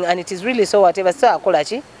I'm going and it is really so whatever so akola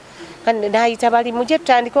ki kandi naayita bali mujje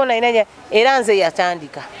tutandikawo nayina era nze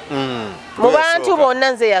yatandika mu bantu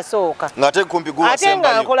bonna nze yasooka ate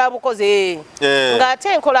nga nkola bukozi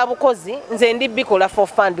ng'ate nkola bukozi nze ndi bikola for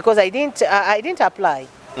fun because I didn't apply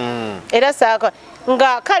era saaka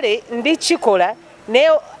nga kale ndi kikola naye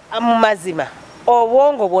mu mazima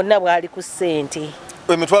obwongo bwonna bwali ku ssente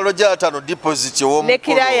emitwalo gya 5 deposit w'omukolo ne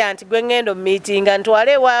client gwe ngendo meeting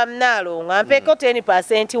ntwale wa Mnalongo mpeko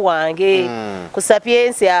 10% wange ku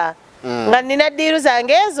sapiensia nga nina diiru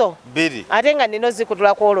zange ezo biri ate nga nino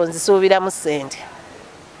zikutula ku olwo nzisuubira mu ssente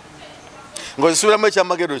ng'ozisubiramu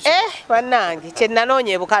ekyamagero ki bannange kye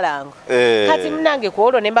nanoonya ebukalango kati munange ku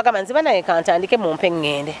olwo ne mbagamba nziba naye kantandike mumpe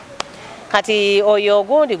ŋŋende kati oyo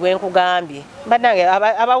ogundi gwe nkugambye bannange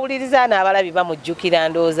abawuliriza n'abalabi bamujjukira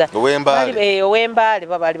ndooza ow'embaale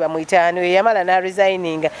babaali bamuyitaani oyo yamala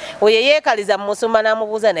n'aresigninga oyo yeekaliza mu musumba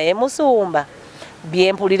n'amubuuza naye musumba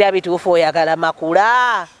byempulira bituufu oyagala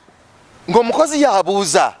makula ng'omukozi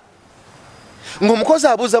yabuuza ng'omukozi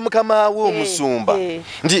abuuza mukama we omusumba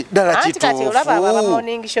ndi ddala kituufu kati olaba aba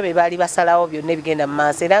morning show be baali basalawo byonna ebigenda mu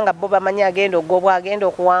maaso era nga bo bamanyi agenda ogobwa agenda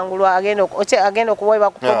okuwangulwa agenda okuweebwa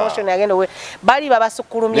ku promotion agenda baali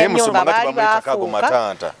babasukkulumya nnyo nga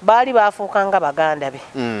baali baafuuka nga baganda be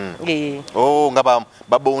nga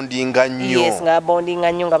babondinga nnyo yes nga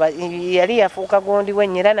babondinga nnyo nga yali yafuuka gondi we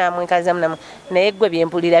nnyera n'amwekaliza munamu naye ggwe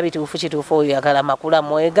byempulira bituufu kituufu oyo yagala makula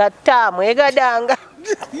mwegadanga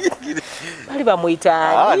bali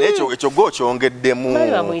bamuyitaani ekyo gw'okyongeddemu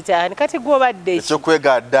bali bamuyitaani kati gw'obadde ki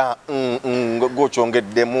ekyokwegadda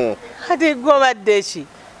gw'okyongeddemu kati gw'obadde ki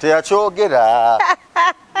teyakyogera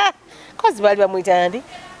kozi bali bamuyitaani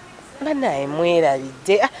bannaye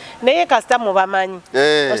mwerabidde naye kasita mubamanyi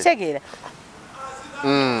otegeera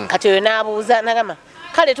kati oyo n'abuuza nagamba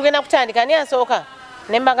kale tugenda kutandika ani asooka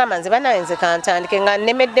ne mbagamba nze bannaye nze kantandike nga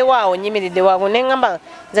nnemeddewaawo nyimiriddewaako ne ngamba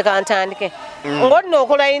nze kantandike ng'olina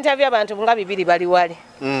okola interview abantu nga 2 bali wale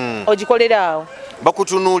ogikolerawo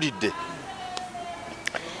bakutunuulidde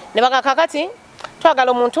ne bagakakati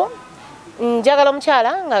twagala omuntu njagala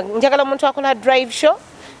omukyala nga njagala omuntu akola drive show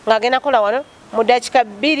ng'agenda kola wano mu dakika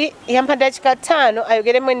 2 yampa dakika 5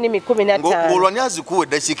 ayogeremu ennimi 15 olwani azikuwa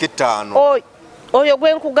eddakika 5 oyo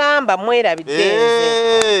gwe nkugamba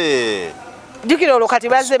mwerabidde jukira olwo kati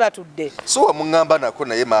bazze batudde so wamuŋŋamba nako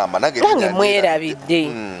naye maama nange mwerabidde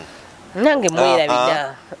nange mwerabidde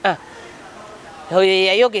oyo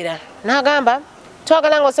yayogera n'agamba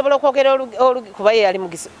twagala nga osobola okwogera kuba ye yali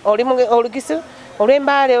mugisu olugisu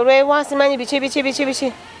olw'embaale olw'ewaasi manyi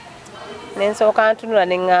biki nensooka ntunula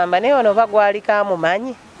ne ŋŋamba naye ono oba gwaliko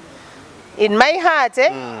amumanyi in my heart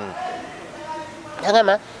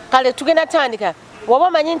agamba kale tugenda tandika woba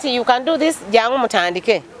omanyi nti you can do this jangu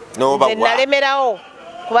mutandike nze nalemerawo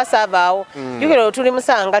kuba saavaawo jukira tuli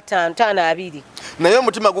musanga 5 naye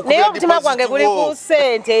omutima gwange guli ku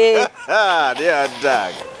ssente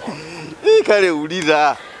kale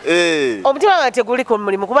wulira omutima wange teguli ku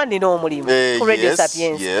mulimu kuba nina omulimu ku radio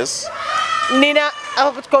sapiens nina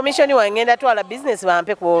komishoni wange ngenda twala bizinesi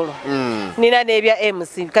bampe ku olwo nina n'ebya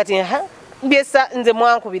mc kati byesa nze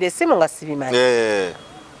mwankubira essimu nga sibimanyi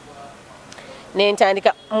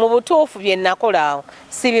nentandika mu butuufu bye nakola awo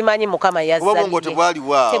sibimanyi mukama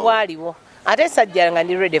yazatebwaliwo ate sajja nga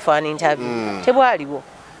ndi ready for an interview tebwaliwo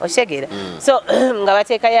otegera so nga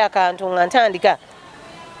bateekayo akantu nga ntandika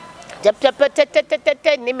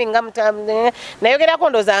nimi nga nayogerako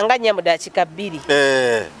ndooza nga 4 mu dakika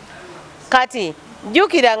 2 kati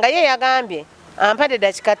jjukira nga ye yagambye ampadde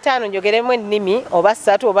dakika 5 njogeremu ennimi oba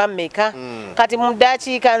 3 oba mmeka kati mu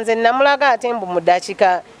dakiika nze namulaga ate mbu mu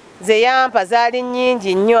dakiika ze yampa zaali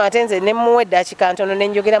nnyingi nnyo ate nze ne muwe dakika ntono ne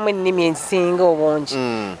njogeramu ennimi ensinga obungi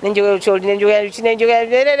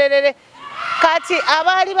nenjogera kati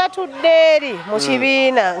abaali batudde eri mu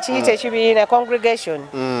kibiina kiyita ekibiina congregation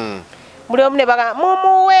buli omu ne baga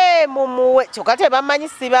mumuwe kyokka tebamanyi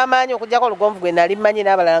sibamanyi okugjako olugonvu gwe nali mmanyi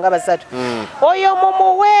n'abalala nga 3 oyo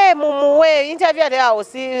mumuwe interview ate awo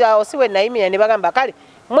si we nayimira ne bagamba kale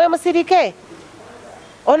mwe musirike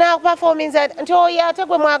onaakupafominza nti oyo ate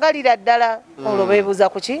gwe mwagalira ddala olwo beebuuza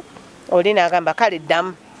ku ki oli n'agamba kale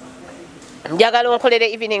ddamu njagala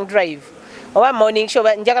onkolere evening drive oba morning show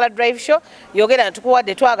njagala drive show yogera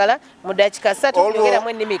ntukuwadde twagala mu dakika 3 yogeramu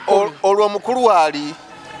ennimi 10 olwo omukulu waali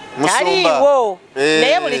aliiwo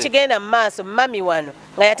naye buli kigenda mu maaso mami wano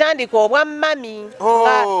nga yatandika obwa mami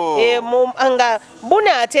nga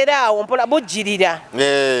bunaatera awo mpola bujjirira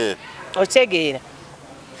otegeera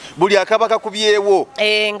buli akaba kakubyewo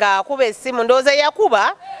ng'akuba essimu ndowooza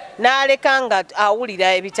yakuba n'aleka nga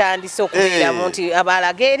awulira ebitandise okubeeramu nti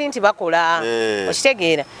abalaga eri nti bakola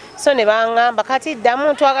okitegeera so ne baŋŋamba kati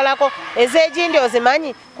ddamu twagalako ez'egindi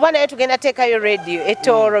ozimanyi kuba naye tugenda teekayo radio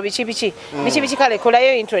ettooro biki kale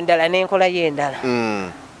kolayo intro endala n'enkolayo endala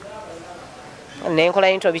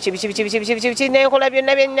n'enkola intro biki n'enkola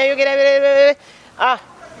byonna byenayogera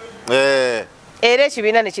era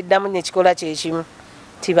ekibiina ne kiddamu ne kikola kyekimu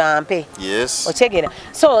tibampe. Yes. Ochegera.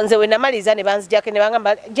 So nze we namaliza ne banzijako ne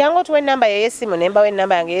bangamba jango tuwe namba ya yesimu ne mbawe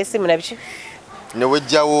namba yange yesimu na bichi. Ne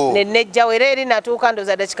wejjawo. Ne nejjawo era eri natuuka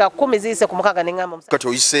ndoza dakika 10 ziyise ku mukaga ne ngamba kati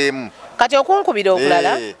oyiseemu. Kati okunkubira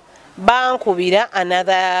okulala bankubira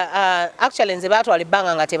another actually nze batwala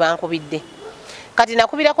ebbanga nga tebankubidde. Kati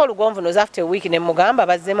nakubirako olugonvu noza after a week ne mugamba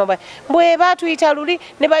bazzemo bwe batuyita luli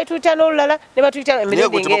ne bayituita n'olulala ne batuyita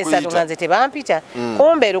emirundi ng'esatu nga nze tebampita.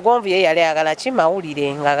 Kumbe olugonvu ye yali ayagala ki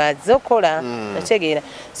mawulire nga gazze okukola. Nategeera.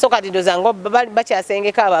 So kati ndoza ngo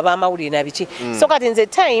bakyasengeka abo ab'amawulire na biki. So kati nze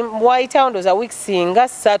time wayitawo ndoza weeks nga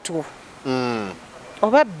 3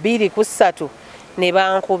 oba 2 ku 3 ne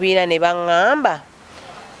bankubira ne baŋŋamba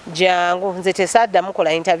jangu nze tesadda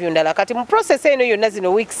mukola interview ndala kati mu process eno yonna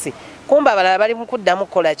zino weeks kumba abalala bali mukuddamu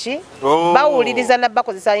kukola ki bawuliriza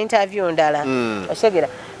nabbakozesa interview ndala oshegera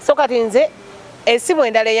so kati nze esimu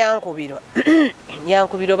endala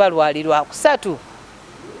yankubirwa balwali lwa kusatu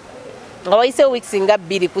nga wayise weeks nga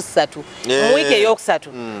 2 ku 3 mu week eyokusatu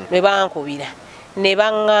ne bankubira ne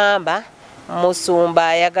baŋŋamba Musumba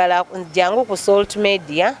ayagala jangu ku Salt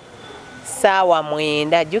Media sawa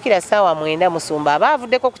mwenda jukira sawa mwenda Musumba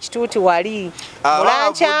abavuddeko ku kituuti wali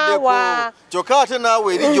mulanchawa kyokka ate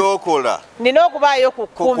naawe eri gyokola nina okubaayo ku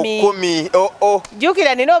 10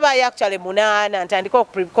 jukira nina obaayo actually 8 ntandika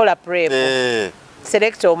okukola prep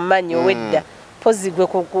selector omumanyi owedda pozi gwe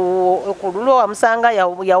ku lulo wamusanga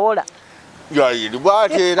yawola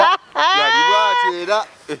yalibwatera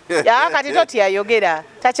ya kati toti yayogera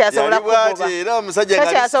takyasobola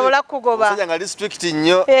kugoba omusajja nga district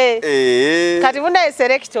nnyo kati bunaye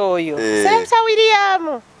selector oyo selector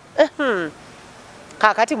William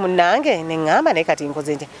kakati munnange neŋŋamba naye kati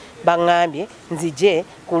nkoze nti baŋŋambye nzije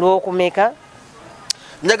ku lw'okumeka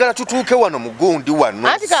njagala tutuuke wano mu gundi wano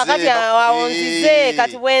anti kakati awo nzize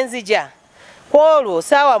kati bwenzija kwolwo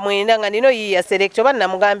sawa mwenda nga nino yiya selector banna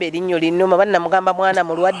mugamba erinnyo linnuma banna mugamba mwana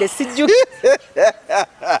mulwadde sijjuki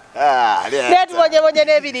netubonye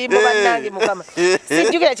n'ebirimbo bannange mukama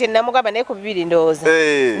sijjukira kye namugamba naye ku bibiri ndowooza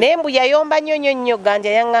naye mbu yayomba nnyo ganja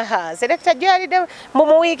yaŋŋaha selector gyo yalidde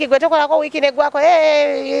mu wiiki gwe tokolako wiiki neggwako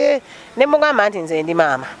ne mugamba nti nze ndi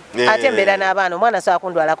maama ate mbeera n'abaana omwana so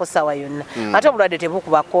akundwalako sawa yonna ate obulwadde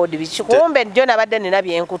tebukuba koodi biki kumbe jjo nabadde nina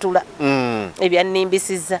byenkutula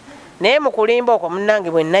ebyannimbisizza naye mu kulimba okwo munnange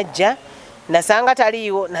bwe najja nasanga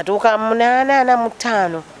taliiwo natuuka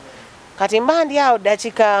 8:45 kati mba ndi awo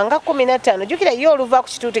dakika nga 15 jukira ye oluva ku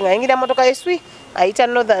kituuti nga yingira motoka yeswi ayita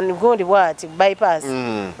northern gundi bwati bypass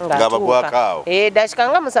ng'abagwakaawo dakika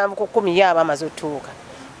nga 7 ku 10 ye aba amaze otuuka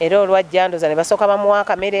era olwajja ndoza ne basooka bamuwa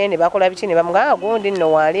kamere ne bakola biki ne bamugamba gundi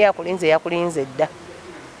nno waali akulinze yakulinze dda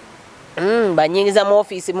banyingiza mu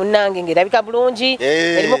office munnange ng'erabika bulungi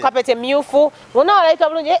erimu kapete myufu wonna walabika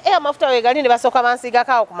bulungi amafuta wegali ne basooka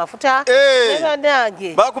bansiigako awo ku mafuta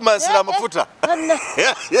bannange bakumansira amafuta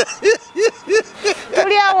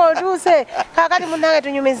tuli awo otuuse kaakati munnange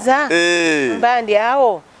tunyumiza mba ndi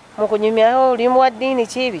awo mukunyumyawo oli wa ddiini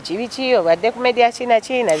biki obadde ku media kina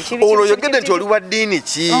olwo yogedde nti oli wa ddiini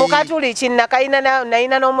ki mukatuli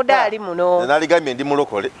nalina n'omudaali muno naligambye ndi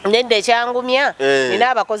mulokole nedda ekyangumya nina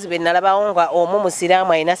abakozi be nalabawo nga omu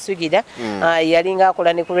musiraamu alina swigira yalinga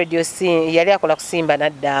akola ne ku radio yali akola kusimba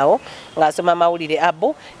naddaawo ng'asoma amawulire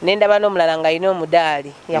abu nendaba n'omulala nga alina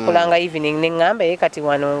omudaali yakolanga evening neŋŋamba ye kati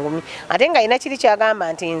wano ngumi ate nga alina kiri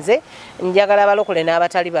kyagamba nti nze njagala balokole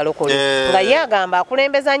n'abatali balokole nga ye agamba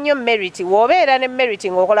akulembeza nnyo merit wobeera ne merit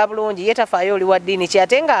ng'okola bulungi ye tafaayo oli wa ddiini ki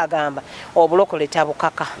ate ng'agamba obulokole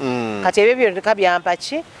tabukaka kati ebyo byonna byampa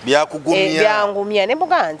ki byangumya ne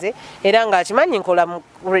muganze era ng'akimanyi nkola mu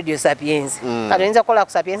radio sapiensi kati oyinza kukola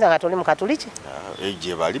ku sapiensi nga toli mu katuliki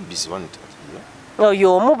gye bali bisi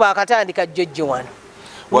oyo omu baakatandika jjojjo wano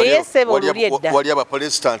naye ssebo luli edda wali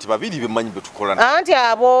abaprotestant babiri bemanyi betukola anti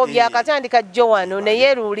abo byakatandika jjo wano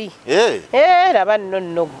naye luli raba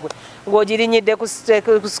nno gwe ng'ogirinyidde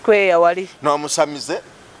ku square wali n'omusamize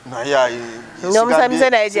n'omusamize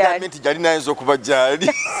naye gyali nti gyali nayinza okuba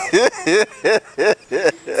gyali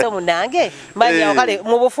so munange mbanyawo kale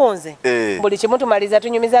mu bufunze buli kimu tumaliza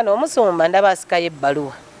tunyumiza n'omusumba ndaba asikayo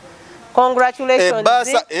ebbaluwa congratulations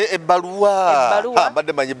ebbaluwa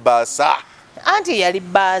mbadde manyi bbaasa anti yali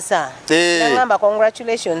bbaasa nagamba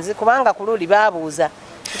congratulations kubanga ku luli baabuuza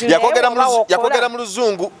yakogera mu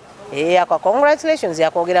luzungu ako congratulations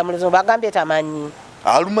yakwogera mu luzungu bagambye tamanyi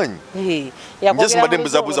alumanyi yakwogera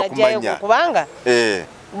kumanya kubanga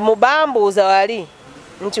mubambuuza wali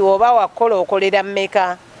nti oba wakola okolera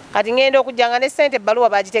mmeka kati ngenda okujjanga ne ssente ebbaluwa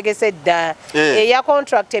bagitegese dda eya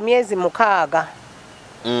contract emyezi 6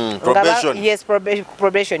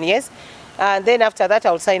 probation yes and then after that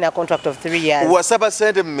I will sign a contract of 3 years wasaba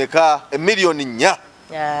sente mmeka $1 million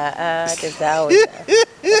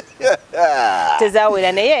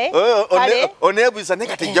Tezawera naye onebuuza naye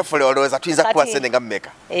kati Jeffrey olowooza tuyinza kuba sente nga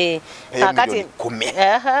mmeka kati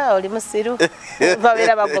oli musiru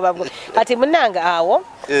babeera bagoba kati munnange awo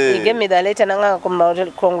give me the letter nanga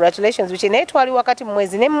congratulations which naye twali wakati mu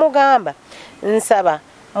mwezi ne mmugamba nsaba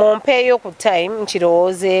mumpeeyo ku time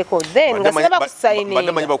nkirowoozeeko then nga sinaba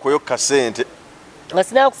kusaininga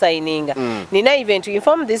Ngasina kusaininga nina even to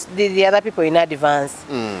inform the other people in advance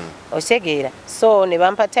osegeera so ne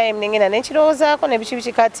bampa time nengena nenkirowozaako ne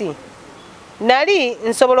biki kati nali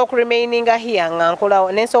nsobola okuremaininga here nga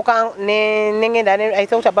nkola nensoka nengenda I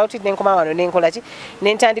thought about it nenkoma wano nenkola ki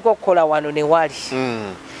nentandika okukola wano ne wali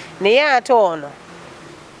naye ate ono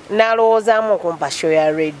nalowoozaamu okumpa show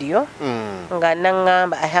ya radio nga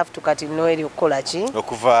naŋŋamba I have to kati noeri okukola ki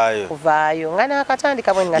okuvaayo nga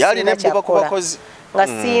nakatandika bwe nga sina kyakola nga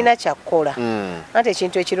siina kyakkola ate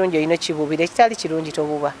ekintu ekirungi olina kibubira ekitali kirungi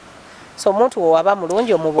tobuba so omuntu waba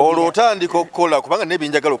mulungi omububira olwo otandika okukola kubanga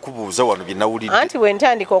nebyenjagala okubuuza wano bye nawulidde anti bwe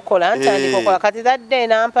ntandika okukola kati that day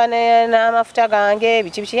nampa n'amafuta gange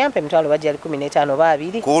biki yampa emitwalo bajja 15 oba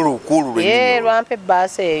 2 lwampa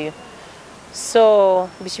ebbaasa eyo so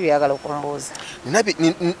biki byagala okumbuuza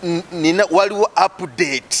nina waliwo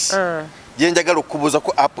update gyenjagala okubuuza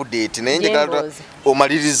ku update naye njagala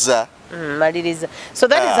omaliriza maliriza so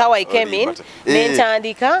that is how I came in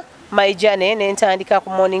nentandika my journey nentandika ku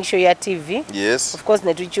morning show ya TV of course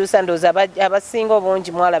netukyusa ndoza abasinga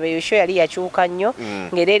obungi mwalaba eyo show yali yakyuka nnyo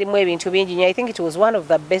ngera erimu ebintu bingi nnyo I think it was one of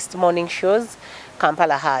the best morning shows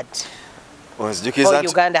Kampala had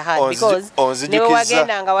Uganda had because newe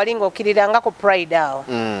wagenda nga walinga okkiriranga ku Pride awo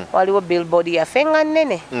waliwo billboard yaffe nga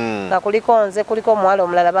nnene nga kuliko nze kuliko omuwala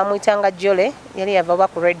omulala bamuyitanga Jole yali yava oba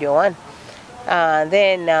ku Radio 1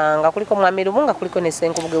 then nga kuliko mwami Lubunga kuliko ne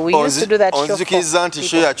Senkubuge we used to do that show onzikiza nti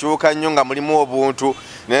show yakyuka nnyo nga mulimu obuntu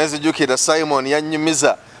naye nzijukira Simon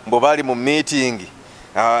yannyumiza mbo bali mu meeting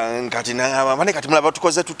kati mane kati mulaba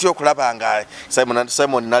tukoze tutya okulaba nga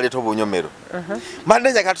Simon naleeta obunyomero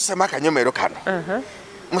manenya katusema akanyomero kano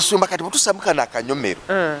musumba kati butusamuka nakanyomero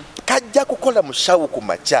kajja kukola mushawu ku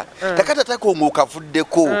macha kakata takonguka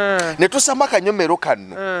vuddeko ne tusama akanyomero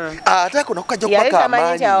kano atako nakajja kupaka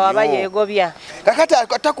amaanyi kakata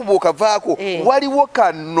atakubuka vaako waliwo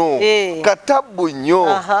kano katabu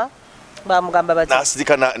nnyo bamugamba bati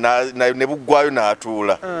nasirika ne bugwayo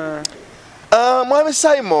n'atuula mwami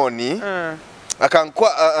Simon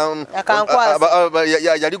akankwa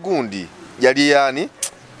yali gundi yali yani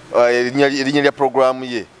erinnya lya program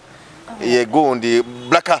ye gundi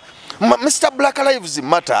Mr. Black Lives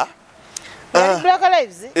Matter Black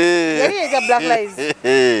Lives yali Black Lives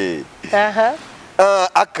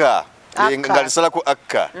aka ngalisalako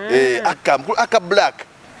aka black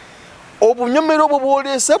obunyomero obwo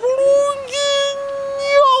bwolesa bulungi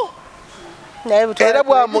nnyo era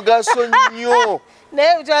bwa mugaso nnyo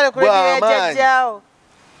naye butwale ku radio ya jjajjaawo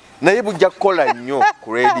naye bujja kukola nnyo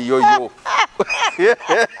ku radio yo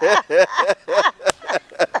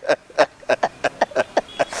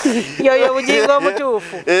yoyo bujingo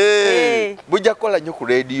obutuufu bujja kukola nnyo ku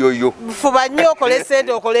radio yo fuba nnyo okole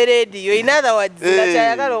sente okole radio in other words nga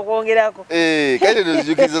kyayagala okwongerako kale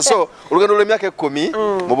nzijukiza so olugendo lw'emyaka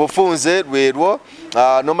 10 mu bufunze lwerwo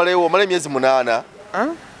nomalayo omala emyezi 8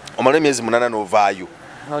 omala emyezi 8 novaayo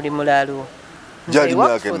oli mulalu Jali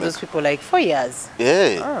worked for those people like 4 years.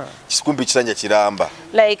 Kiskumbi kisanja kiramba.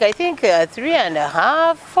 Like I think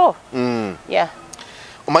 3.5, 4. Yeah.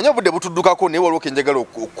 Omanya obudde butuddukako naye waliwo kenjagala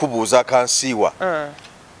okubuuza akansiiwa.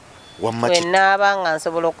 Wennaaba nga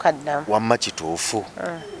nsobola okukaddamu. Wamma kituufu.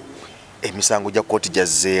 Emisango gya kooti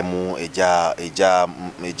gyazzeemu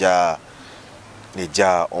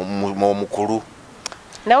eja omukulu.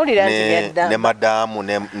 Nawulira nti byaddamu.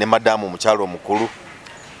 Ne madamu omukyalo omukulu.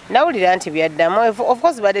 Nawulira nti byaddamu of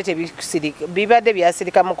course bibadde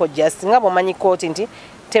byasirikamuko just nga bwomanyi kooti nti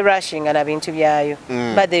terushinga na bintu byayo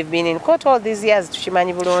but they've been in court all these years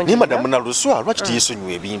tukimanyi bulungi ni madamu naluswa lwaki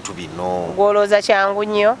tiyesonyiwa ebintu bino gwolooza kyangu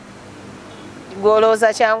nnyo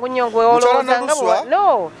gwolooza nga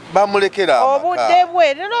no bamulekera obudde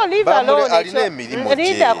bwe no leave alone alina emirimu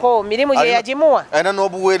lidako mirimu gye yagimuwa alina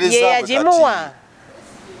n'obuweereza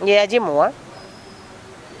ye yagimuwa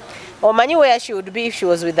omanyi where she would be if she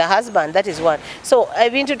was with the husband, that is one. So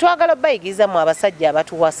ebintu twagala bayigiza mu abasajja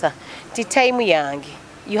abatuwasa ti time yange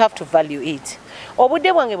you have to value it.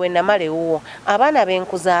 obudde bwange bwe namalewo abaana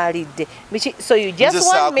benkuzaalidde so you just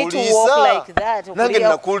want me to walk like that nange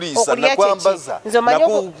nakuliisa nakwambaza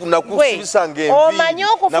nakusubisa ng'enviiri omanyi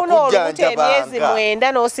okufuna olubuto emyezi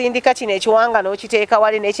 9 n'osindika kino ekiwanga n'okiteeka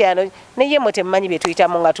wali n'ekyano naye mwe temmanyi bye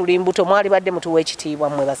tuyitamu nga tuli mbuto mwali badde mutuwa ekitiibwa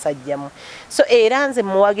mmwe basajjamu so era nze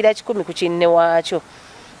muwagira 10 ku kinne waakyo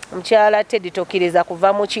Mukyaala Teddy tokkiriza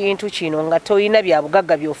kuva mu kintu kino nga toyina bya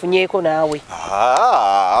bugagga byofunyeeko naawe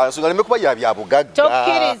nsonga leme kuba bya bugagga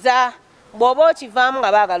tokkiriza bw'oba okivaamu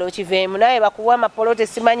nga baagala okiveemu naye bakuwa amapolote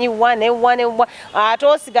simanyi wane ate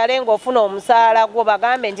osigale ng'ofuna omusaala gwo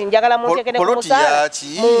bagambe nti njagala muntekene ku musaala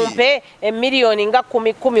mumpe emiliyoni nga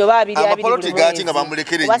 10 oba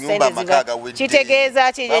 20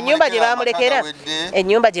 kitegeeza ki ennyumba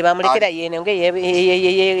gye baamulekera yeenenge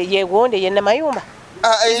yeegonde yennamayumba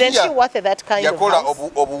isn't she worth that kind of yakola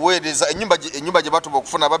obuweereza ennyumba gye batuba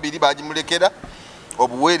okufuna babiri bagimulekera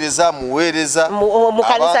obuweereza muweereza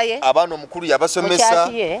mukanisa ye abaana omukulu yabasomesa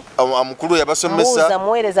omukulu yabasomesa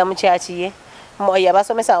muweereza mukyaki ye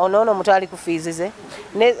yabasomesa onono mutwali ku fees ze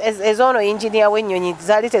ezono engineer w'ennyonyi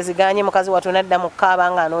zaali teziganye mukazi watu nadda mu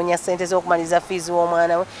kaaba nga anoonya ssente z'okumaliza fees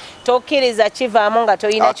w'omwana we tokkiriza kivaamu nga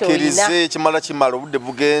toyina ky'olina akkirize kimala obudde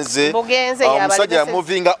bugenze omusajja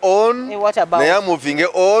yamuvinga on naye amuvinge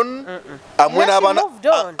on amwe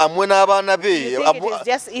n'abaana be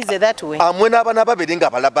amwe n'abaana babiri nga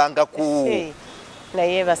balabangako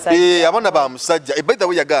naye basajja abaana ba musajja by the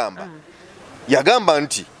way yagamba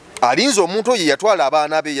nti alinze omuntu oyo yatwala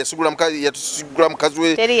abaana be yasigula mukazi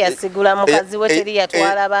we teri yasigula mukazi we teri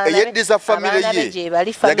yatwala abaana yeddiza famire ye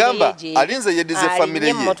yagamba alinze yeddiza famire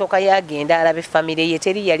ye mmotoka yagenda alabe famire ye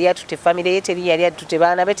teri yali atute famire ye teri yali atute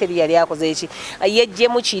baana be teri yali akoze eki yejje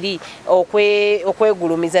mu kiri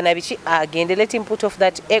okwegulumiza na biki agende let him put off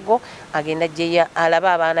that ego agenda jeya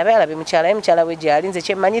alaba abaana be alabe mukyala we gye alinze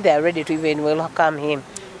kyemmanyi they are ready to even welcome him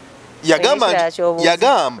yagamba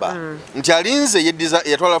nti alinze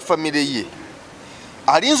yatwala famire ye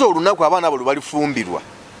alinze olunaku abaana abo balifumbirwa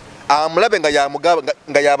amulabe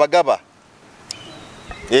nga yabagaba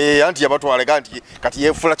anti yabatwalega nti kati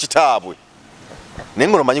yefula kitaabwe naye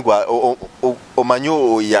nga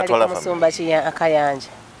omanyi yatwala musumba akayanja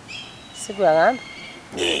sigwagamba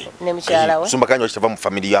ne mukyala we musumba kayanja kitava mu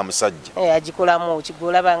famire ya musajja agikulamu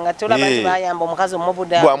kigulaba nga tolaba nti bayamba omukazi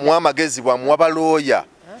omubuda bwamuwa amagezi bwamuwa balooya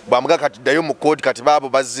bwamuga kati dayo mu kooti kati baabo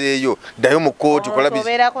bazeeyo dayo mu kooti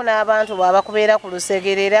obeerako n'abantu bw'abakubeera ku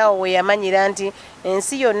lusegerera we yamanyira nti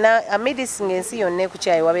ensi yonna amedisinga ensi yonna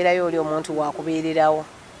ekukyayi wabeerayo oli omuntu wakubeererawo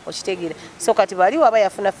okitegeera so kati bali waba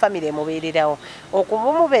yafuna famire emubeererawo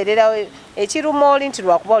okumubeererawo ekiruma oli nti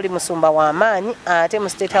lwakuba oli musumba w'amaanyi ate mu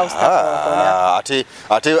state house takonkona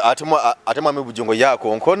ate mwami Bujongo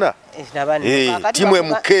yakonkona timu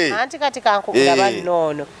emuke anti kati kankugaba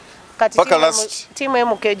nnoono timu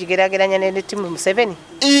emuke gigerageranya ne timu 7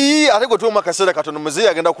 ate gwe tuuma kaseera katono muzeeyi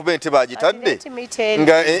agenda kuba ente bagitadde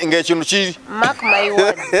ng'ekintu kiri mark my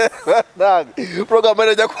words program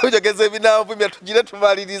eno ejja kujogeza ebinaavu tugire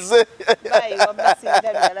tumalirize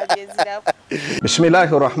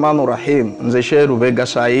bisimillahi rahmani rahim nze Sheikh Bega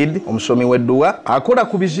Said omusomi w'edduwa akola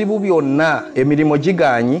ku bizibu byonna emirimu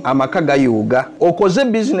giganyi amaka gayuuga okoze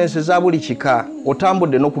bizinesi za buli kika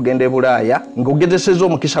otambudde n'okugenda e Bulaaya ng'ogezesezza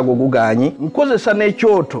omukisa gwo guganyi nkozesa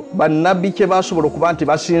n'ekyoto bannabbi kye basobola okuba nti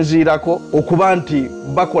basinziirako okuba nti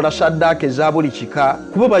bakola saddaaka eza buli kika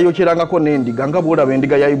kuba bayokyerangako n'endiga nga bw'olaba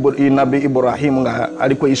endiga ya nabbi Ibrahimu nga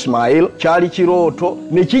aliko Ismail kyali kirooto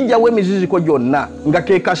ne kijjawo emiziziko gyonna nga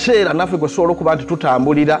ke kaseera naffe gwe tusobola okuba nti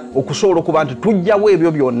tutambulira okusobola okuba nti tujjawo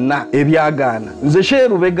ebyo byonna ebyagaana nze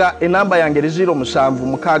Sheikh Bega enamba yange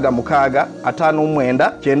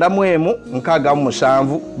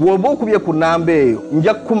 0766599991 bw'oba okubye ku namba eyo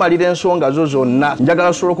nja kukumalira ensonga zo zonna njagala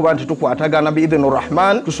tusobole okuba nti tukwatagana biidhini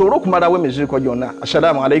rahman tusobole okumalawo emiziriko gyonna.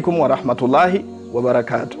 Assalamu alaikum wa rahmatullahi wa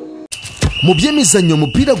barakatuh. mu byemizannyo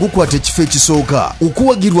omupiira gukwata ekifo ekisooka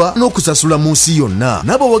okuwagirwa n'okusasula mu nsi yonna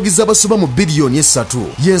n'abawagizi abasoba mu biliyoni 3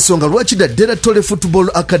 y'ensonga lwaki Ddala Tole Football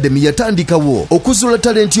Academy yatandikawo okuzuula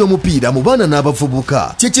talenti y'omupiira mu baana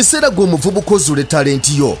n'abavubuka. Kye kiseera gw'omuvubuka ozuule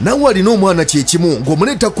talenti yo nawe alina omwana kyekimu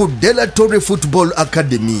ng'omuleeta ku Ddala Tole Football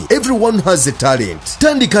Academy. Everyone has a talent.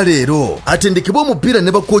 Tandika leero atendekebwa omupiira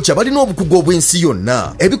ne bakooki abalina obukugu obw'ensi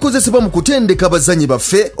yonna ebikozesebwa mu kutendeka abazannyi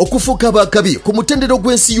baffe okufuuka abakabi ku mutendero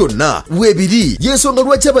gw'ensi yonna weebiri y'ensonga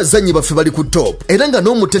lwaki abazannyi baffe bali ku top era nga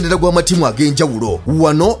n'omutendera gw'amatimu ag'enjawulo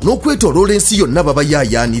wano n'okwetoloola ensi yonna baba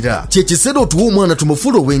yaayaanira kyekiseera otuwa omwana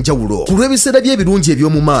tumufuula ow'enjawulo ku lw'ebiseera by'ebirungi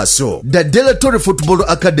eby'omu maaso ddala Tole Football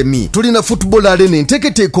Academy tulina football arena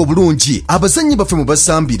enteeketeeka obulungi abazannyi baffe mu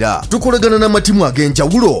basambira tukolagana n'amatimu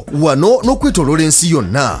ag'enjawulo wano n'okwetoloola ensi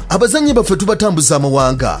yonna abazannyi baffe tubatambuza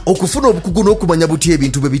amawanga okufuna obukugu n'okumanya butya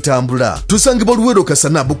ebintu bwe bitambula tusangibwa Luweero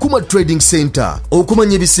Kasana Bukuma Trading Center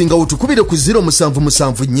okumanya ebisingawo tukubire ku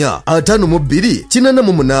 0774 52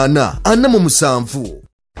 88 47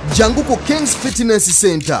 jangu ku Kings Fitness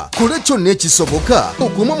Center kole kyonna ekisoboka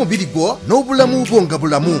okuuma omubiri gwo n'obulamu bwo nga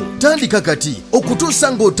bulamu tandika kati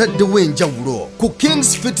okutuusa ng'otaddewo enjawulo ku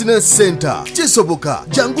Kings Fitness Center kisoboka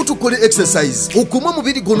jangu tukole exercise okuuma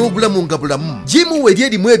omubiri gwo n'obulamu nga bulamu jimu weri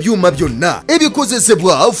erimu ebyuma byonna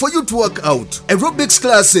ebikozesebwa for you to work out aerobics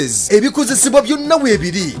classes ebikozesebwa byonna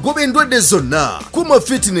weebiri goba endwadde zonna kuma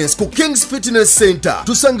fitness ku Kings Fitness Center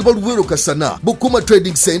tusangibwa Luweero Kasana Bukuma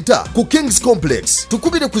Trading Center ku Kings Complex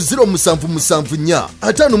tukubire ku 0774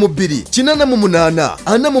 52 88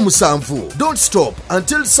 47. Don't stop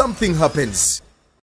until something happens.